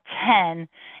about 10,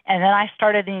 and then I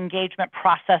started the engagement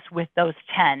process with those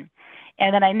 10.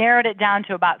 And then I narrowed it down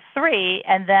to about 3,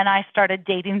 and then I started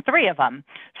dating 3 of them.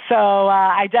 So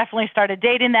I definitely started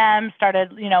dating them,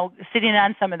 started, sitting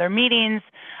on some of their meetings,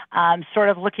 sort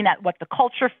of looking at what the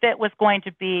culture fit was going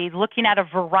to be, looking at a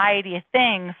variety of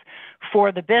things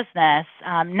for the business,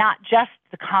 not just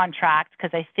the contract,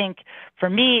 because I think for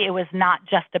me, it was not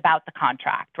just about the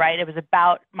contract, right? It was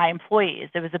about my employees.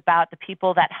 It was about the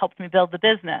people that helped me build the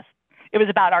business. It was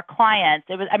about our clients.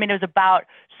 It was about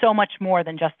so much more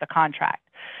than just the contract.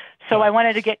 So I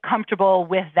wanted to get comfortable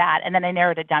with that, and then I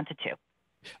narrowed it down to 2.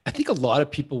 I think a lot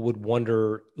of people would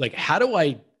wonder, like, how do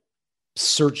I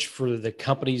search for the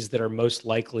companies that are most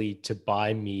likely to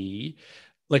buy me?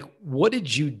 Like, what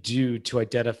did you do to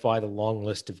identify the long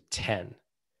list of 10?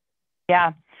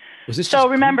 Yeah. Was this so just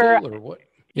remember, Google or what?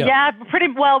 Yeah, pretty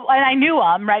well. And I knew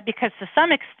them, right? Because to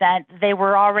some extent, they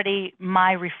were already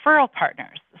my referral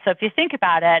partners. So if you think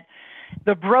about it,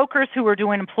 the brokers who were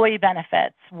doing employee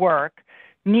benefits work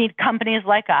need companies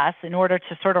like us in order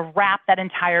to sort of wrap that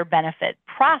entire benefit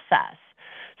process.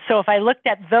 So if I looked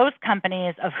at those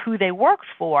companies of who they worked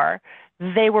for,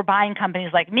 they were buying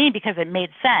companies like me because it made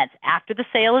sense. After the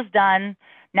sale is done,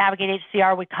 Navigate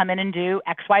HCR would come in and do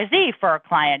XYZ for our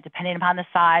client, depending upon the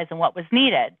size and what was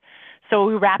needed. So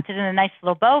we wrapped it in a nice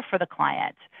little bow for the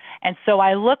client. And so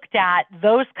I looked at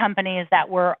those companies that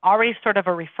were already sort of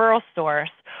a referral source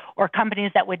or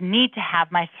companies that would need to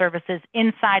have my services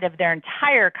inside of their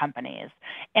entire companies.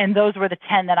 And those were the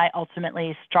 10 that I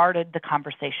ultimately started the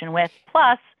conversation with,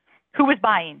 plus who was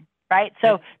buying, right?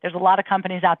 So there's a lot of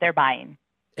companies out there buying.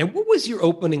 And what was your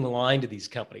opening line to these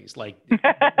companies? Like,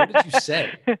 what did you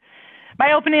say?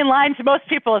 My opening line to most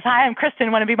people is, "Hi, I'm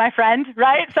Kristen. Want to be my friend?"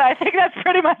 Right? So I think that's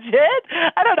pretty much it.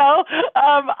 I don't know.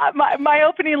 My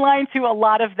opening line to a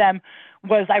lot of them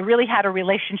was I really had a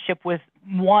relationship with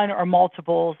one or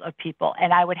multiples of people,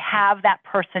 and I would have that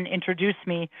person introduce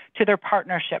me to their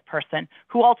partnership person,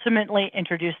 who ultimately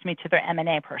introduced me to their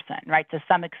M&A person, right, to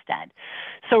some extent.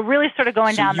 So really sort of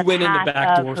going down the path in the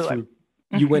back door of through.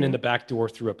 You went in the back door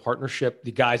through a partnership,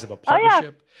 the guise of a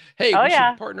partnership. Hey, we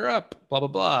should partner up, blah, blah,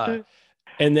 blah.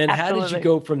 And then how did you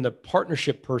go from the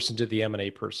partnership person to the M&A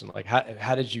person? Like,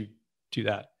 how did you do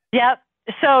that? Yep.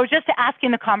 So just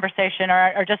asking the conversation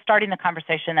or just starting the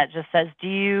conversation that just says,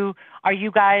 are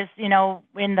you guys,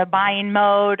 in the buying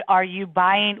mode? Are you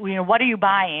buying, what are you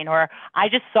buying? Or I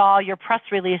just saw your press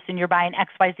release and you're buying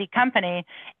XYZ company,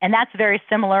 and that's very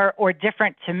similar or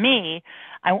different to me.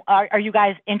 Are you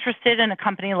guys interested in a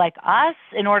company like us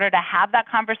in order to have that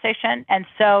conversation? And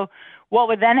so what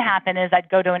would then happen is I'd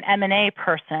go to an M&A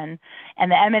person,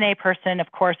 and the M&A person,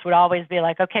 of course, would always be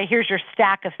like, okay, here's your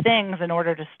stack of things in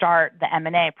order to start the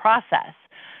M&A process.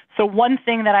 So one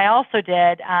thing that I also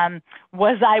did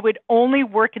was I would only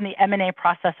work in the M&A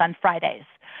process on Fridays.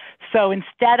 So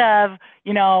instead of,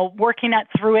 working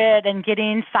through it and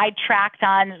getting sidetracked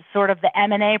on sort of the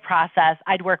M&A process,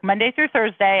 I'd work Monday through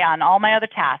Thursday on all my other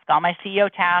tasks, all my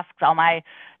CEO tasks, all my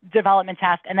development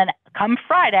tasks. And then come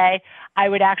Friday, I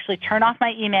would actually turn off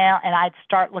my email and I'd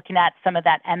start looking at some of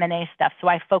that M&A stuff. So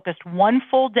I focused one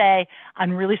full day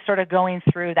on really sort of going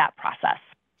through that process.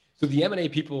 So the M&A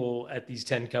people at these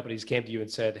 10 companies came to you and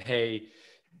said, hey,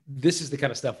 this is the kind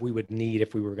of stuff we would need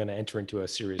if we were going to enter into a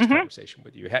serious conversation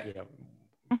with you.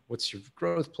 What's your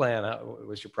growth plan?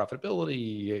 What's your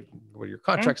profitability? What are your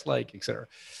contracts like, et cetera?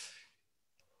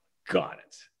 Got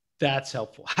it. That's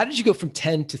helpful. How did you go from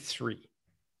 10 to 3?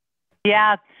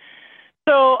 Yeah.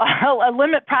 So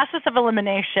a process of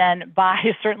elimination by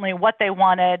certainly what they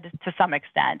wanted to some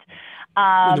extent.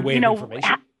 In the way of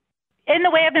information? In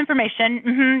the way of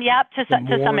information, yep, to some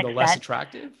extent. The less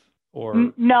attractive?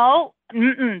 Or No,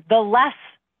 the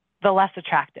less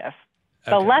attractive.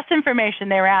 The less information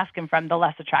they were asking from, the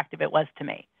less attractive it was to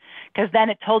me. Because then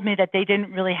it told me that they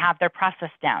didn't really have their process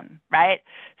down, right?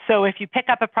 So if you pick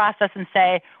up a process and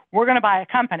say, we're going to buy a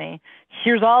company,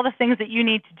 here's all the things that you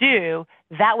need to do,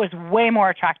 that was way more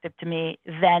attractive to me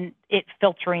than it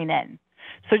filtering in.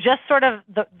 So just sort of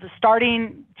the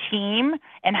starting team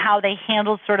and how they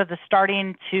handled sort of the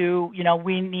starting to,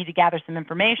 we need to gather some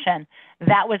information,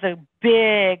 that was a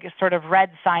big sort of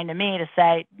red sign to me to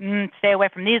say, stay away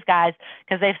from these guys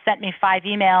because they've sent me 5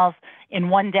 emails in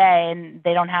one day and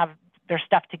they don't have their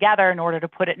stuff together in order to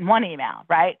put it in one email,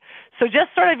 right? So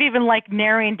just sort of even like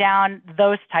narrowing down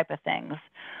those type of things.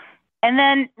 And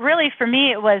then really for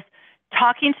me, it was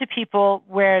talking to people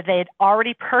where they'd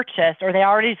already purchased or they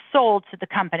already sold to the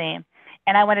company.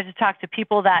 And I wanted to talk to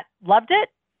people that loved it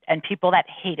and people that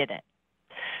hated it.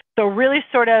 So really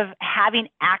sort of having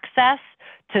access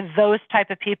to those type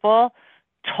of people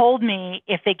told me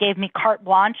if they gave me carte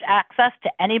blanche access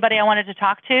to anybody I wanted to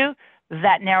talk to,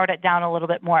 that narrowed it down a little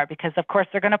bit more because, of course,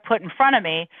 they're going to put in front of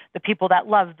me the people that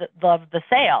love the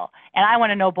sale. And I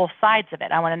want to know both sides of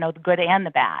it. I want to know the good and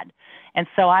the bad. And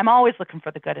so I'm always looking for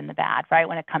the good and the bad, right,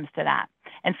 when it comes to that.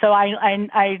 And so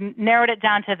I narrowed it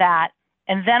down to that.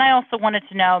 And then I also wanted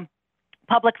to know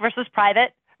public versus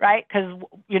private, right, because,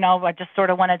 I just sort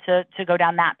of wanted to go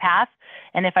down that path.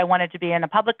 And if I wanted to be in a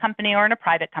public company or in a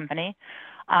private company.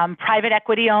 Private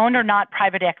equity owned or not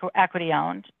private equity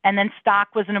owned. And then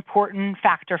stock was an important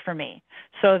factor for me.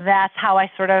 So that's how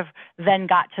I sort of then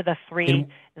got to the 3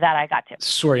 that I got to.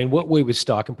 Sorry, in what way was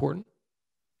stock important?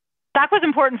 Stock was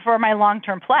important for my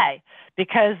long-term play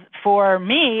because for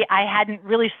me, I hadn't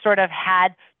really sort of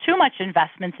had too much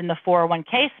investments in the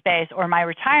 401k space or my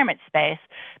retirement space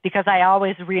because I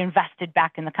always reinvested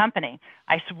back in the company.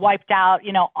 I swiped out,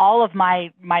 all of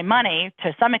my money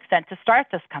to some extent to start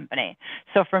this company.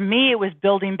 So for me, it was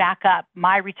building back up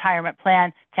my retirement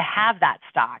plan to have that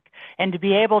stock and to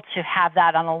be able to have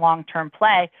that on a long-term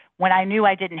play when I knew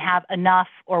I didn't have enough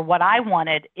or what I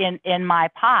wanted in my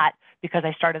pot because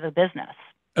I started a business.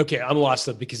 Okay, I'm lost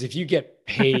though, because if you get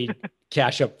paid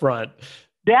cash up front,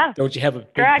 don't you have a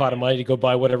big pot of money to go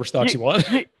buy whatever stocks you want?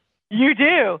 You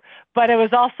do, but it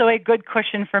was also a good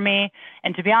cushion for me.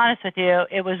 And to be honest with you,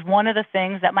 it was one of the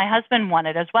things that my husband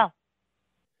wanted as well.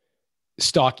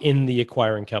 Stock in the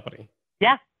acquiring company.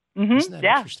 Yeah. Mm-hmm. Isn't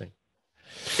that interesting?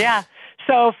 Yeah.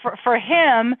 So for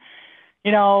him,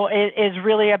 it is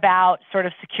really about sort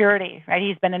of security, right?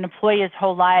 He's been an employee his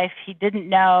whole life. He didn't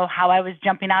know how I was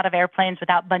jumping out of airplanes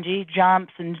without bungee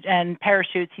jumps and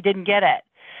parachutes. He didn't get it.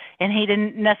 and he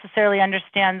didn't necessarily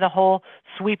understand the whole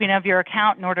sweeping of your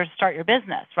account in order to start your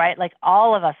business, right? Like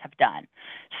all of us have done.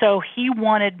 So he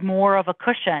wanted more of a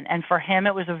cushion. And for him,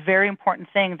 it was a very important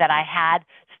thing that I had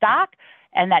stock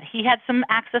and that he had some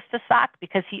access to stock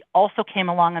because he also came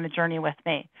along on the journey with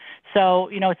me. So,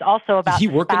 it's also about Did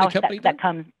he work in the spouse company that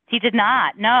comes. He did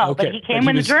not, no, Okay. but he came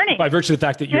in the journey. By virtue of the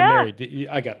fact that you're married.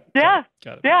 I got it. Yeah.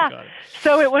 Got it. Yeah. Got it.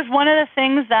 So it was one of the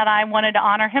things that I wanted to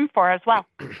honor him for as well.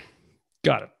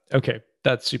 Got it. Okay.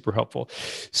 That's super helpful.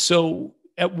 So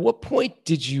at what point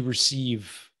did you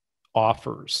receive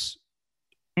offers?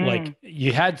 Like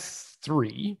you had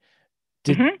 3.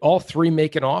 Did all 3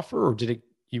 make an offer or did it?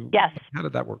 Yes. How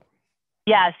did that work?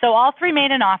 Yeah, so all 3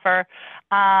 made an offer,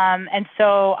 and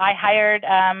so I hired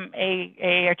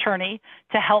a attorney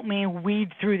to help me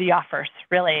weed through the offers,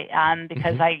 really,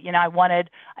 because I wanted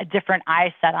a different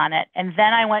eye set on it. And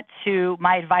then I went to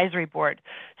my advisory board.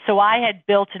 So I had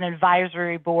built an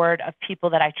advisory board of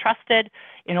people that I trusted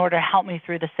in order to help me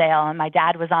through the sale. And my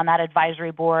dad was on that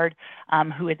advisory board,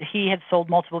 he had sold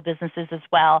multiple businesses as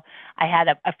well. I had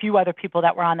a few other people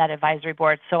that were on that advisory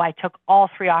board. So I took all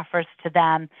 3 offers to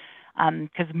them.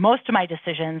 Because most of my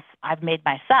decisions I've made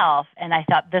myself, and I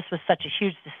thought this was such a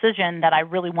huge decision that I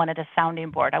really wanted a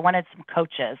sounding board. I wanted some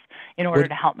coaches in order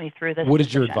to help me through this. What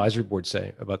did your advisory board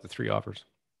say about the 3 offers?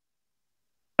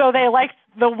 So they liked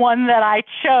the one that I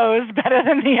chose better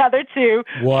than the other 2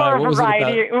 Why? for a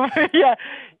variety.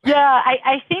 Yeah.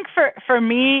 I think for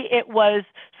me it was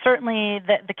certainly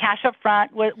the cash up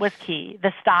front was key.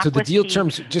 The stock. So the was deal key.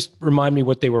 terms. Just remind me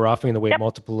what they were offering in the way of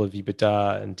multiple of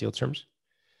EBITDA and deal terms.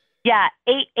 Yeah,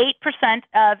 8%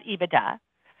 of EBITDA,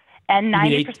 and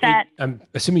 90%. I'm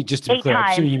assuming, just to be clear,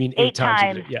 I'm assuming you mean 8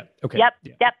 times EBITDA. Yeah. Okay.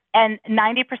 Yep. And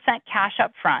 90% cash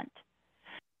up front.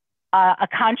 A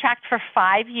contract for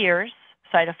 5 years.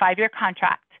 So I had a 5-year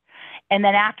contract, and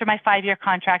then after my 5-year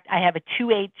contract, I have a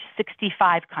 2-age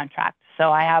 65 contract.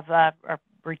 So I have a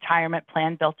retirement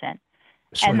plan built in.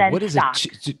 Sorry, and then what is stock.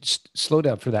 it? Slow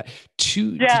down for that. Did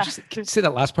you say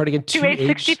that last part again? 2-age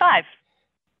 65.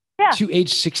 Yeah. To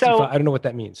age 65. So I don't know what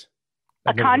that means.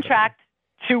 A contract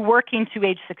to working to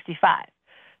age 65.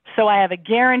 So I have a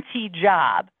guaranteed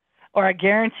job or a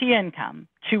guarantee income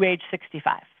to age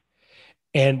 65.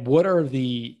 And what are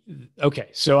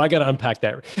so I got to unpack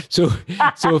that. So a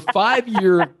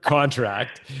 5-year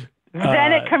contract.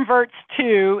 Then it converts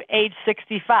to age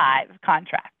 65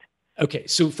 contract. Okay.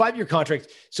 So 5-year contract.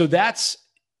 So that's,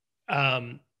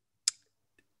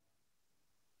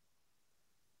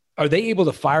 are they able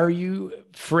to fire you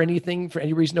for anything, for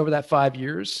any reason over that 5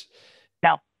 years?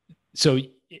 No. So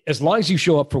as long as you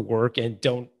show up for work and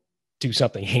don't do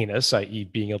something heinous, i.e.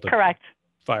 being able to correct.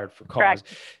 Fired for cause. Correct.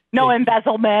 No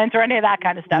embezzlement or any of that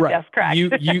kind of stuff. Right. Yes,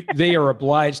 correct. They are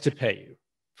obliged to pay you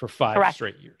for 5 correct.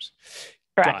 straight years.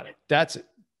 Correct. Got it.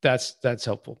 That's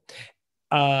helpful.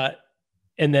 And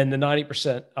then the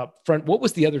 90% up front, what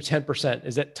was the other 10%?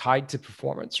 Is that tied to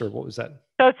performance or what was that?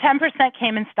 So 10%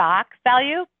 came in stock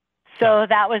value. So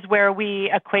that was where we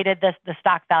equated the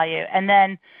stock value. And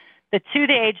then the 2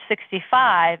 to age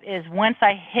 65 is once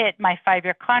I hit my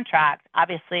 5-year contract,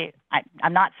 obviously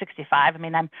I'm not 65. I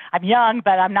mean, I'm young,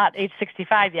 but I'm not age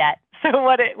 65 yet. So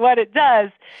what it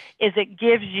does is it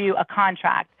gives you a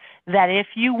contract that if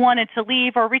you wanted to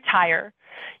leave or retire,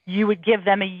 you would give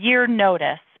them a year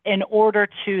notice in order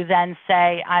to then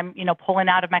say, I'm, pulling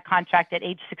out of my contract at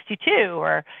age 62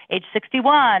 or age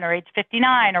 61 or age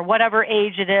 59 or whatever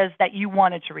age it is that you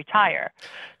wanted to retire.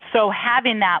 So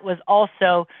having that was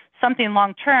also something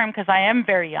long-term because I am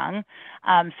very young.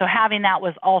 So having that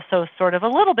was also sort of a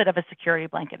little bit of a security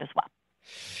blanket as well.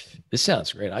 This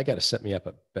sounds great. I got to set me up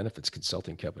a benefits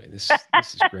consulting company. This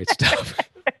is great stuff.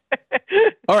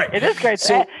 All right. It is great.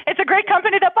 So, it's a great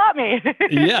company that bought me.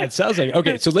 Yeah, it sounds like it.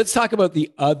 Okay, so let's talk about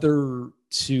the other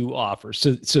 2 offers.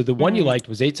 So the one you liked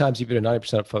was 8 times EBITDA,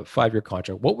 90% of a 5-year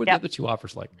contract. What were the other 2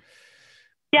 offers like?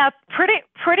 Yeah,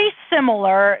 pretty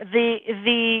similar.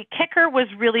 The kicker was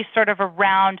really sort of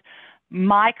around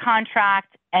my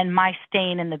contract and my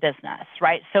staying in the business,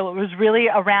 right? So it was really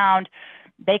around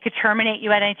they could terminate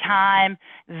you at any time.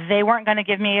 They weren't going to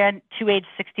give me a to age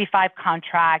 65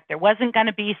 contract. There wasn't going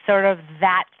to be sort of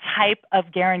that type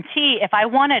of guarantee if I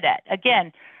wanted it.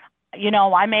 Again,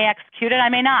 I may execute it, I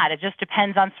may not. It just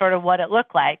depends on sort of what it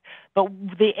looked like. But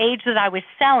the age that I was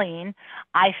selling,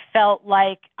 I felt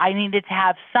like I needed to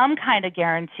have some kind of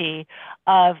guarantee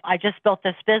of I just built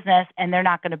this business and they're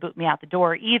not going to boot me out the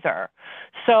door either.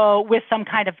 So with some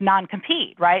kind of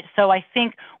non-compete, right? So I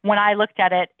think when I looked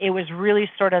at it, it was really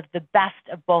sort of the best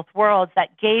of both worlds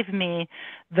that gave me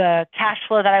the cash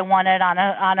flow that I wanted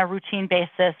on a routine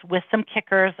basis with some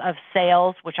kickers of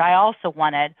sales, which I also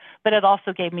wanted, but it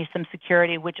also gave me some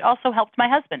security, which also helped my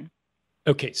husband.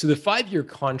 Okay, so the 5-year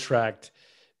contract,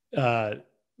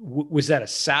 was that a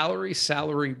salary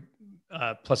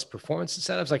plus performance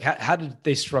incentives? Like how did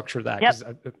they structure that? Yep.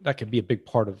 Because that could be a big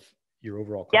part of your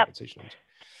overall compensation.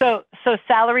 Yep. So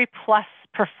salary plus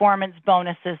performance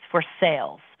bonuses for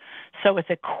sales. So it's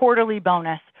a quarterly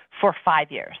bonus for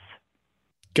 5 years.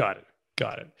 Got it.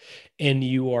 And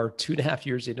you are 2.5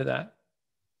 years into that?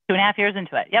 2.5 years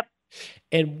into it. Yep.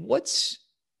 And what's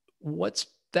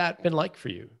that been like for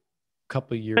you? A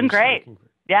couple of years. Been great.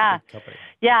 Yeah.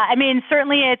 Yeah. I mean,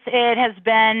 certainly it has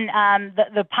been,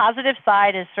 the positive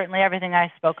side is certainly everything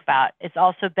I spoke about. It's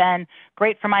also been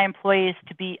great for my employees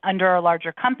to be under a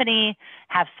larger company,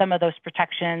 have some of those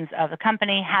protections of the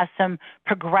company, have some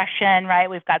progression, right?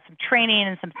 We've got some training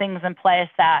and some things in place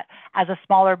that as a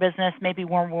smaller business, maybe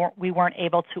we weren't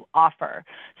able to offer.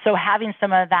 So having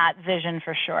some of that vision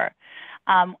for sure.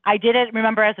 I did it,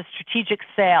 remember, as a strategic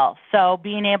sale. So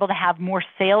being able to have more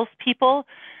salespeople.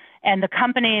 And the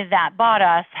company that bought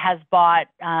us has bought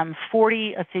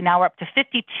 40, now we're up to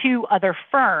 52 other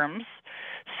firms.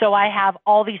 So I have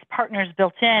all these partners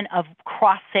built in of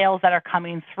cross sales that are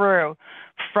coming through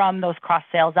from those cross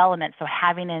sales elements. So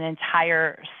having an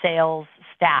entire sales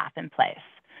staff in place.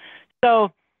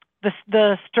 So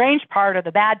the strange part or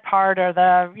the bad part or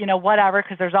the, whatever,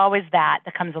 because there's always that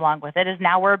comes along with it, is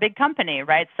now we're a big company,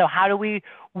 right? So how do we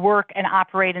work and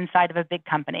operate inside of a big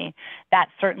company? That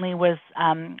certainly was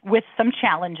with some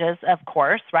challenges, of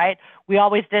course, right? We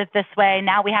always did it this way.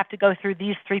 Now we have to go through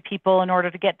these 3 people in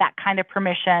order to get that kind of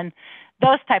permission,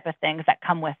 those type of things that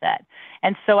come with it.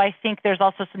 And so I think there's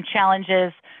also some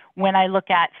challenges when I look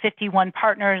at 51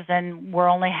 partners and we're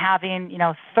only having,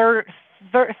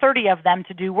 30 of them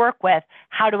to do work with.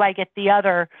 How do I get the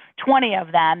other 20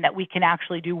 of them that we can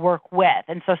actually do work with?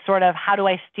 And so sort of how do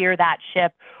I steer that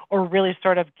ship or really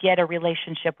sort of get a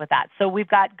relationship with that? So we've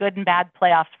got good and bad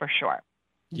playoffs for sure.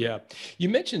 Yeah. You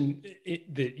mentioned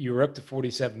that you were up to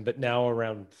 47, but now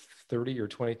around 30 or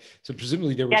 20. So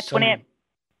presumably there was some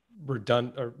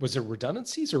was there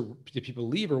redundancies or did people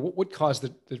leave or what caused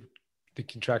the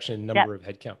contraction in number of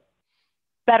headcount?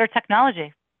 Better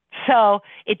technology. So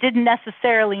it didn't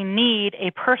necessarily need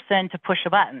a person to push a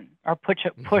button or push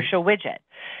a widget.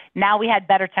 Now we had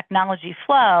better technology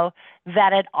flow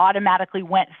that it automatically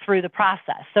went through the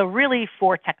process. So really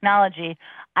for technology,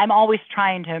 I'm always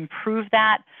trying to improve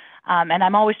that. And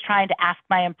I'm always trying to ask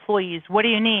my employees, what do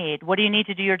you need? What do you need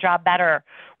to do your job better?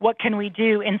 What can we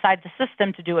do inside the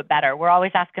system to do it better? We're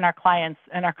always asking our clients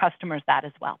and our customers that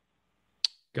as well.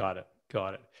 Got it.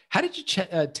 How did you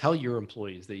tell your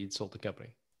employees that you'd sold the company?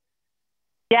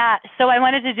 Yeah, so I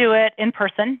wanted to do it in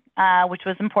person, which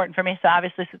was important for me. So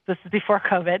obviously this is before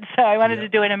COVID, so I wanted to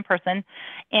do it in person.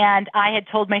 And I had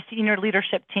told my senior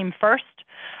leadership team first.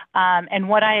 And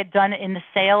what I had done in the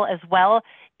sale as well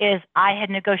is I had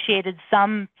negotiated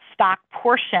some stock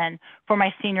portion for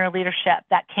my senior leadership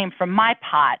that came from my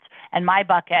pot and my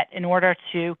bucket in order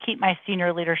to keep my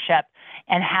senior leadership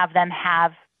and have them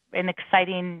have an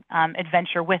exciting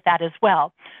adventure with that as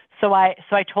well. So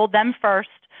I told them first.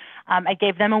 I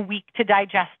gave them a week to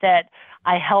digest it.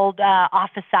 I held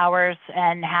office hours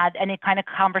and had any kind of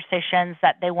conversations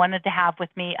that they wanted to have with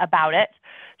me about it.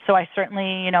 So I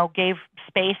certainly, gave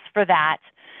space for that.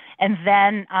 And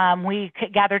then we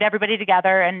gathered everybody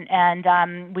together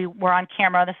and we were on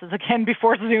camera. This is, again,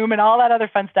 before Zoom and all that other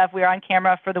fun stuff. We were on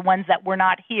camera for the ones that were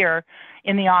not here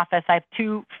in the office. I have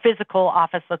 2 physical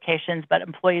office locations, but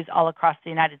employees all across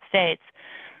the United States.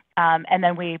 And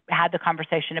then we had the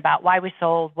conversation about why we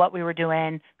sold, what we were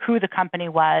doing, who the company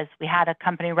was. We had a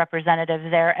company representative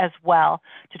there as well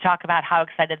to talk about how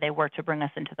excited they were to bring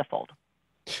us into the fold.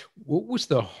 What was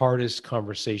the hardest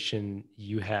conversation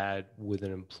you had with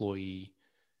an employee?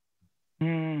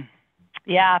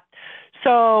 Yeah.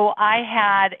 So I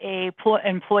had a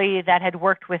employee that had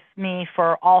worked with me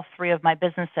for all 3 of my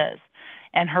businesses,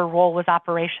 and her role was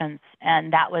operations,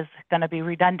 and that was going to be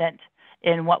redundant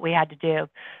in what we had to do.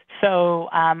 So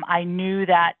I knew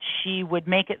that she would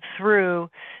make it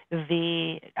through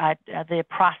the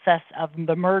process of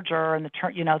the merger and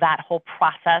that whole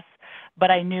process,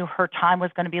 but I knew her time was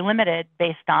going to be limited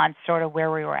based on sort of where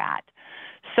we were at.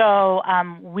 So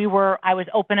I was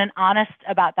open and honest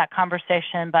about that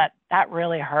conversation, but that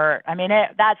really hurt. I mean,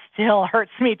 that still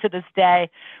hurts me to this day.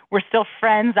 We're still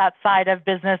friends outside of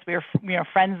business. We were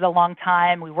friends a long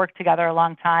time. We worked together a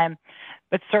long time,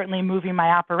 but certainly moving my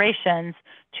operations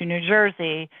to New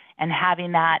Jersey and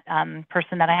having that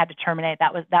person that I had to terminate,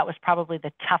 that was probably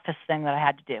the toughest thing that I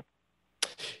had to do.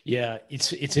 Yeah,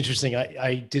 it's interesting.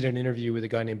 I did an interview with a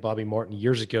guy named Bobby Martin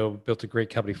years ago, built a great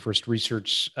company, First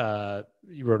Research.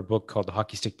 He wrote a book called The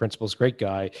Hockey Stick Principles, great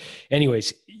guy.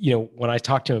 Anyways, when I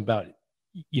talked to him about,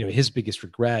 his biggest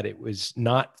regret, it was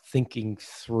not thinking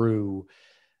through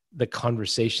the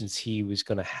conversations he was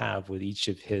going to have with each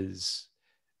of his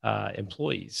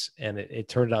employees. And it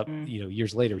turned out,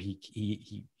 years later,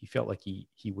 he felt like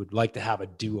he would like to have a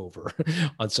do-over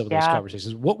on some of those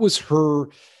conversations. What was her...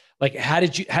 Like,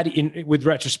 with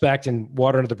retrospect and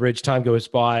water under the bridge, time goes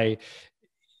by,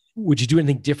 would you do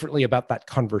anything differently about that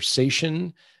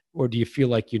conversation, or do you feel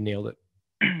like you nailed it?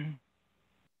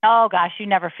 Oh gosh, you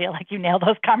never feel like you nail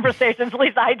those conversations. At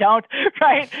least I don't,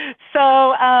 right?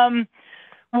 So,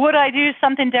 would I do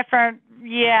something different?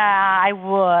 Yeah, I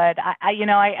would.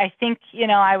 I think,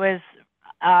 I was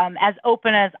as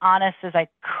open, as honest as I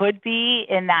could be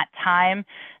in that time.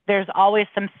 There's always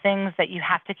some things that you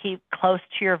have to keep close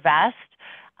to your vest.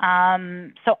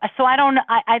 So I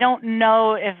don't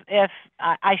know if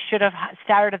I should have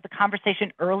started the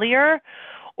conversation earlier,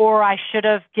 or I should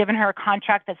have given her a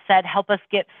contract that said, help us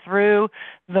get through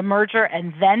the merger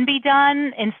and then be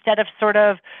done, instead of sort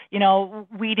of,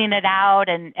 weeding it out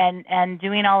and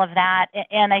doing all of that.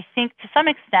 And I think to some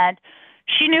extent,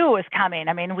 she knew it was coming.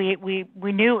 I mean, we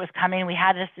knew it was coming. We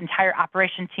had this entire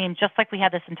operation team, just like we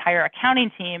had this entire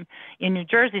accounting team in New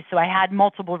Jersey. So I had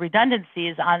multiple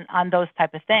redundancies on those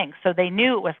type of things. So they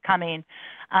knew it was coming.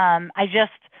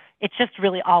 It's just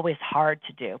really always hard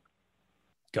to do.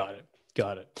 Got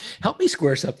it. Help me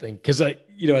square something. Cause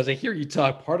as I hear you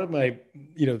talk, part of my,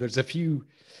 there's a few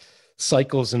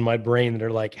cycles in my brain that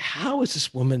are like, how is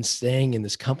this woman staying in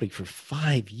this company for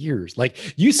 5 years?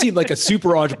 Like, you seem like a super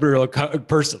entrepreneurial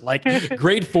person. Like,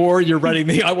 grade 4, you're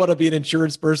running I want to be an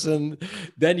insurance person.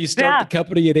 Then you start the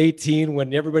company at 18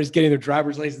 when everybody's getting their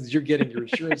driver's license. You're getting your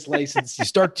insurance license. You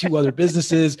start 2 other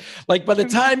businesses. Like, by the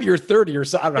time you're 30 or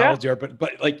so, I don't know how old you are,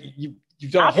 but like you've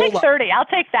done a whole lot. 30. I'll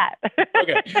take that.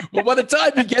 Okay. Well, by the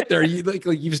time you get there,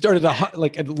 you've started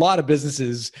a lot of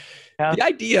businesses. Yeah. The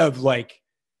idea of like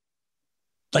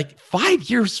 5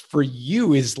 years for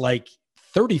you is like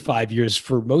 35 years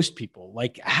for most people.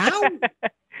 Like, how?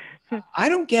 I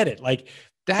don't get it. Like,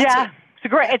 it's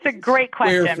a great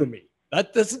question. Square for me.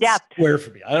 That doesn't square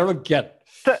for me. I don't get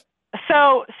it.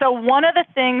 So one of the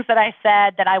things that I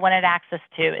said that I wanted access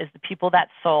to is the people that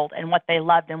sold and what they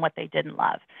loved and what they didn't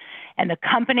love. And the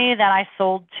company that I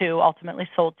ultimately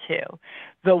sold to,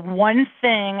 the one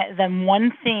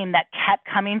theme that kept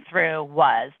coming through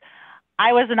was,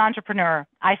 I was an entrepreneur.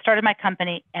 I started my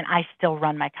company and I still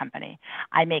run my company.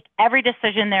 I make every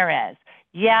decision there is.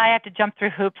 Yeah, I have to jump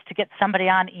through hoops to get somebody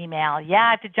on email. Yeah,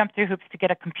 I have to jump through hoops to get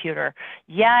a computer.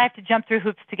 Yeah, I have to jump through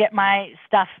hoops to get my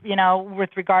stuff, with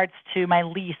regards to my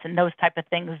lease and those type of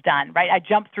things done, right? I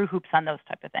jump through hoops on those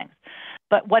type of things.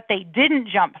 But what they didn't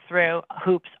jump through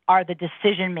hoops are the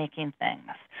decision-making things.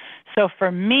 So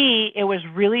for me, it was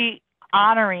really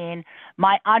honoring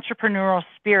my entrepreneurial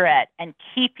spirit and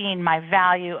keeping my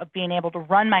value of being able to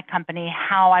run my company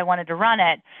how I wanted to run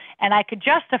it. And I could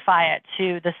justify it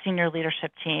to the senior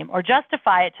leadership team or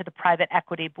justify it to the private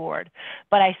equity board,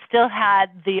 but I still had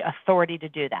the authority to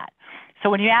do that. So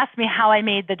when you ask me how I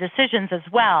made the decisions as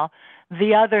well,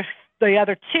 the other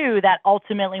 2 that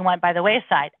ultimately went by the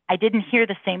wayside, I didn't hear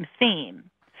the same theme.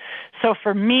 So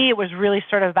for me, it was really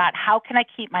sort of about how can I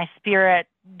keep my spirit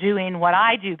doing what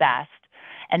I do best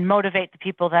and motivate the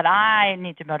people that I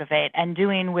need to motivate, and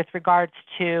doing with regards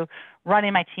to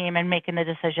running my team and making the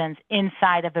decisions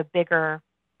inside of a bigger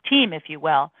team, if you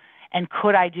will. And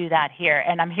could I do that here?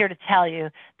 And I'm here to tell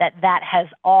you that has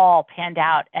all panned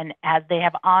out, and as they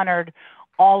have honored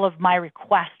all of my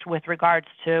requests with regards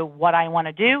to what I want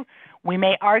to do. We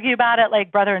may argue about it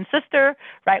like brother and sister,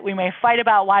 right? We may fight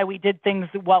about why we did things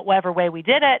whatever way we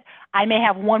did it. I may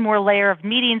have one more layer of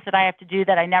meetings that I have to do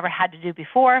that I never had to do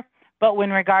before. But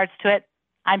in regards to it,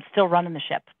 I'm still running the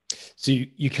ship. So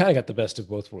you kind of got the best of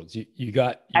both worlds. You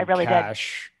got your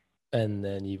cash, and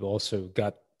then you've also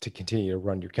got to continue to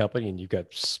run your company, and you've got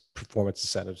performance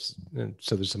incentives. And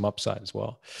so there's some upside as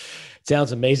well. It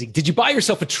sounds amazing. Did you buy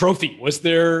yourself a trophy? Was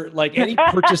there like any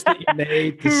purchase that you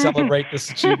made to celebrate this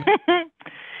achievement?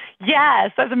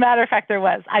 Yes, as a matter of fact, there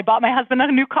was. I bought my husband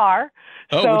a new car.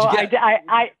 Oh, so what'd you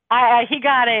get? he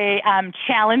got a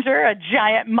Challenger, a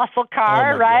giant muscle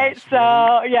car, Oh my right? gosh,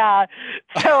 So yeah,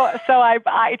 so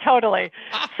I totally.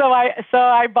 So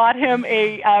I bought him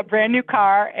a brand new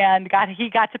car, and he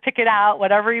got to pick it out,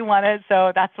 whatever he wanted.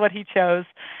 So that's what he chose,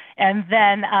 and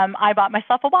then I bought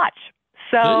myself a watch.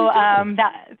 So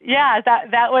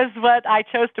that was what I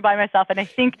chose to buy myself, and I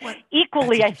think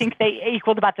equally, I think they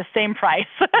equaled about the same price.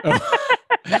 What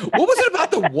was it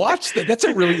about the watch? That's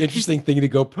a really interesting thing to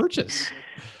go purchase.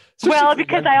 Well,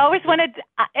 because I always,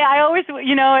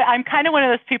 I'm kind of one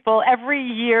of those people. Every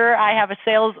year I have a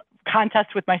sales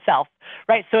contest with myself,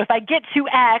 right? So if I get to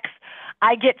X,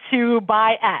 I get to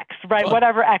buy X, right? Oh.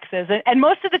 Whatever X is. And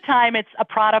most of the time it's a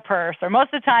Prada purse, or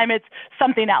most of the time it's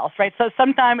something else, right? So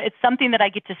sometimes it's something that I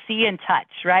get to see and touch,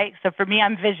 right? So for me,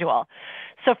 I'm visual.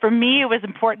 So for me, it was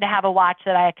important to have a watch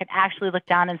that I could actually look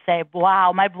down and say,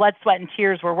 wow, my blood, sweat, and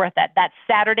tears were worth it. That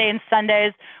Saturday and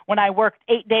Sundays when I worked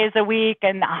 8 days a week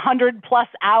and 100+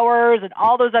 hours and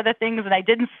all those other things, and I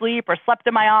didn't sleep or slept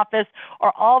in my office,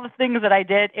 or all the things that I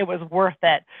did, it was worth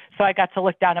it. So I got to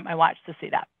look down at my watch to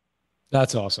see that.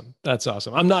 That's awesome. That's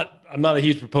awesome. I'm not a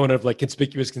huge proponent of like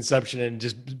conspicuous consumption and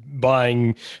just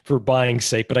buying for buying's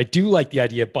sake, but I do like the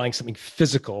idea of buying something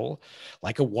physical,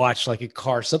 like a watch, like a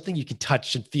car, something you can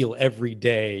touch and feel every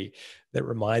day that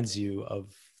reminds you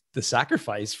of the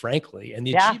sacrifice, frankly, and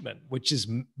the achievement, which is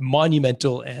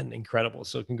monumental and incredible.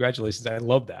 So congratulations. I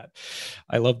love that.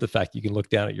 I love the fact you can look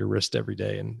down at your wrist every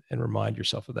day and remind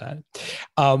yourself of that.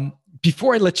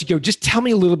 Before I let you go, just tell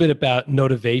me a little bit about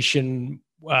Notivation.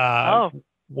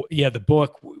 The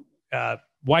book,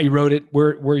 why you wrote it,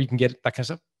 where you can get it, that kind of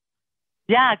stuff.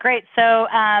 Yeah, great. So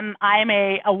I'm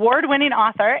a award-winning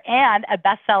author and a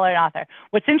best-selling author.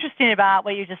 What's interesting about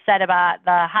what you just said about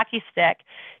the hockey stick,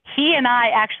 he and I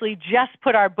actually just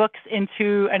put our books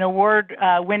into an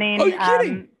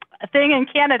award-winning thing in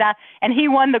Canada, and he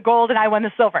won the gold and I won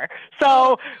the silver.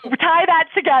 So we tie that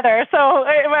together. So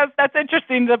that's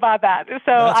interesting about that. So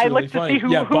that's I looked to see who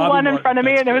won in front of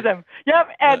me, and it was him. Yep,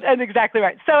 and exactly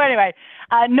right. So anyway,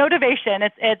 Notivation.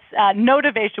 It's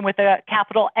Notivation with a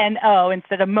capital N-O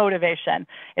instead of motivation.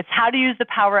 It's how to use the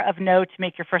power of no to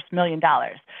make your first $1 million.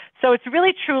 So it's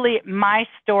really truly my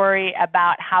story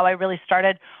about how I really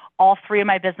started all three of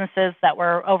my businesses that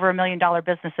were over $1 million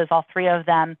businesses, all three of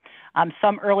them,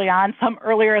 some early on, some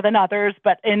earlier than others,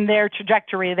 but in their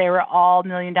trajectory, they were all $1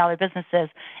 million businesses.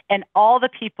 And all the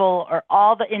people or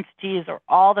all the entities or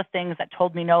all the things that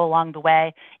told me no along the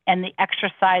way, and the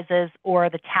exercises or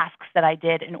the tasks that I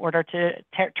did in order to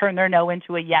turn their no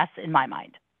into a yes in my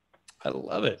mind. I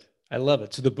love it. I love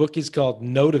it. So the book is called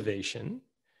Notivation.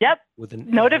 Yep. With an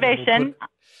Notivation.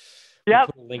 We'll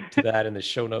put a link to that in the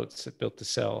show notes at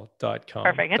builttosell.com.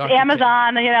 Perfect. It's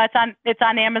Amazon. It's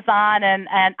on Amazon,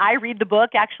 and I read the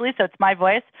book actually, so it's my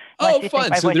voice. Oh,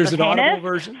 fun! So there's an Audible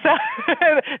version. So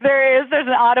there's an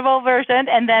Audible version,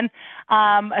 and then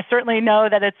I certainly know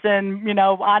that it's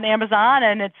on Amazon,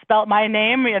 and it's spelled my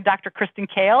name, Dr. Kristen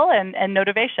Kale, and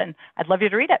Notivation. I'd love you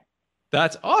to read it.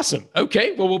 That's awesome.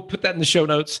 Okay, well, we'll put that in the show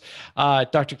notes.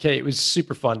 Dr. K, it was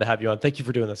super fun to have you on. Thank you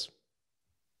for doing this.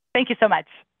 Thank you so much.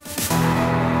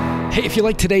 Hey, if you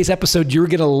like today's episode, you're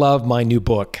going to love my new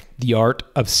book, The Art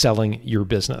of Selling Your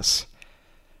Business.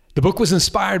 The book was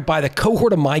inspired by the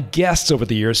cohort of my guests over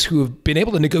the years who have been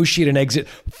able to negotiate an exit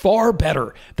far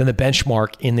better than the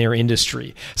benchmark in their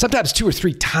industry, sometimes 2 or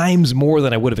 3 times more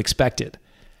than I would have expected.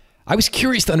 I was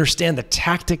curious to understand the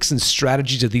tactics and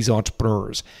strategies of these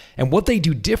entrepreneurs and what they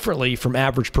do differently from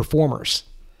average performers.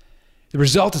 The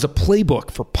result is a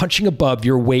playbook for punching above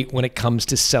your weight when it comes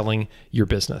to selling your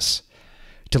business.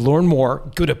 To learn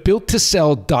more, go to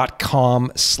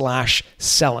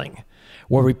builttosell.com/selling,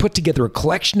 where we put together a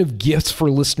collection of gifts for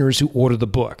listeners who order the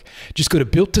book. Just go to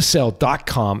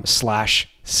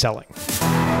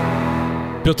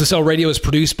builttosell.com/selling. Built to Sell Radio is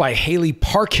produced by Haley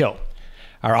Parkhill.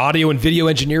 Our audio and video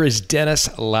engineer is Dennis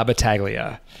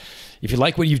Labataglia. If you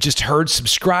like what you've just heard,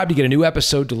 subscribe to get a new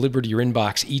episode delivered to your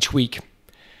inbox each week.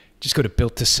 Just go to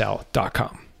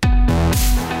builttosell.com.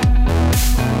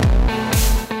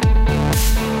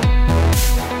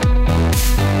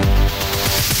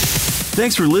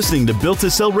 Thanks for listening to Built to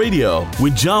Sell Radio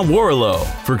with John Warrillow.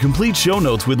 For complete show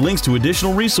notes with links to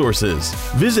additional resources,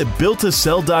 visit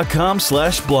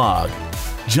builttosell.com/blog.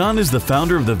 John is the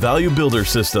founder of the Value Builder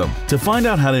System. To find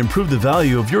out how to improve the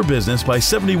value of your business by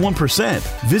 71%,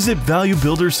 visit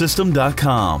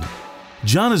valuebuildersystem.com.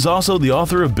 John is also the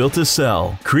author of Built to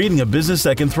Sell, Creating a Business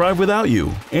That Can Thrive Without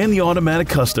You, and The Automatic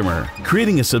Customer,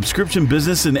 Creating a Subscription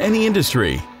Business in Any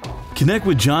Industry. Connect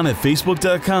with John at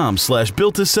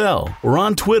facebook.com/built to sell or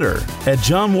on Twitter at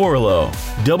John Warrillow,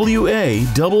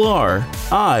 WARRILLOW.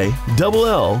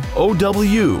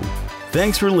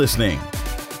 Thanks for listening.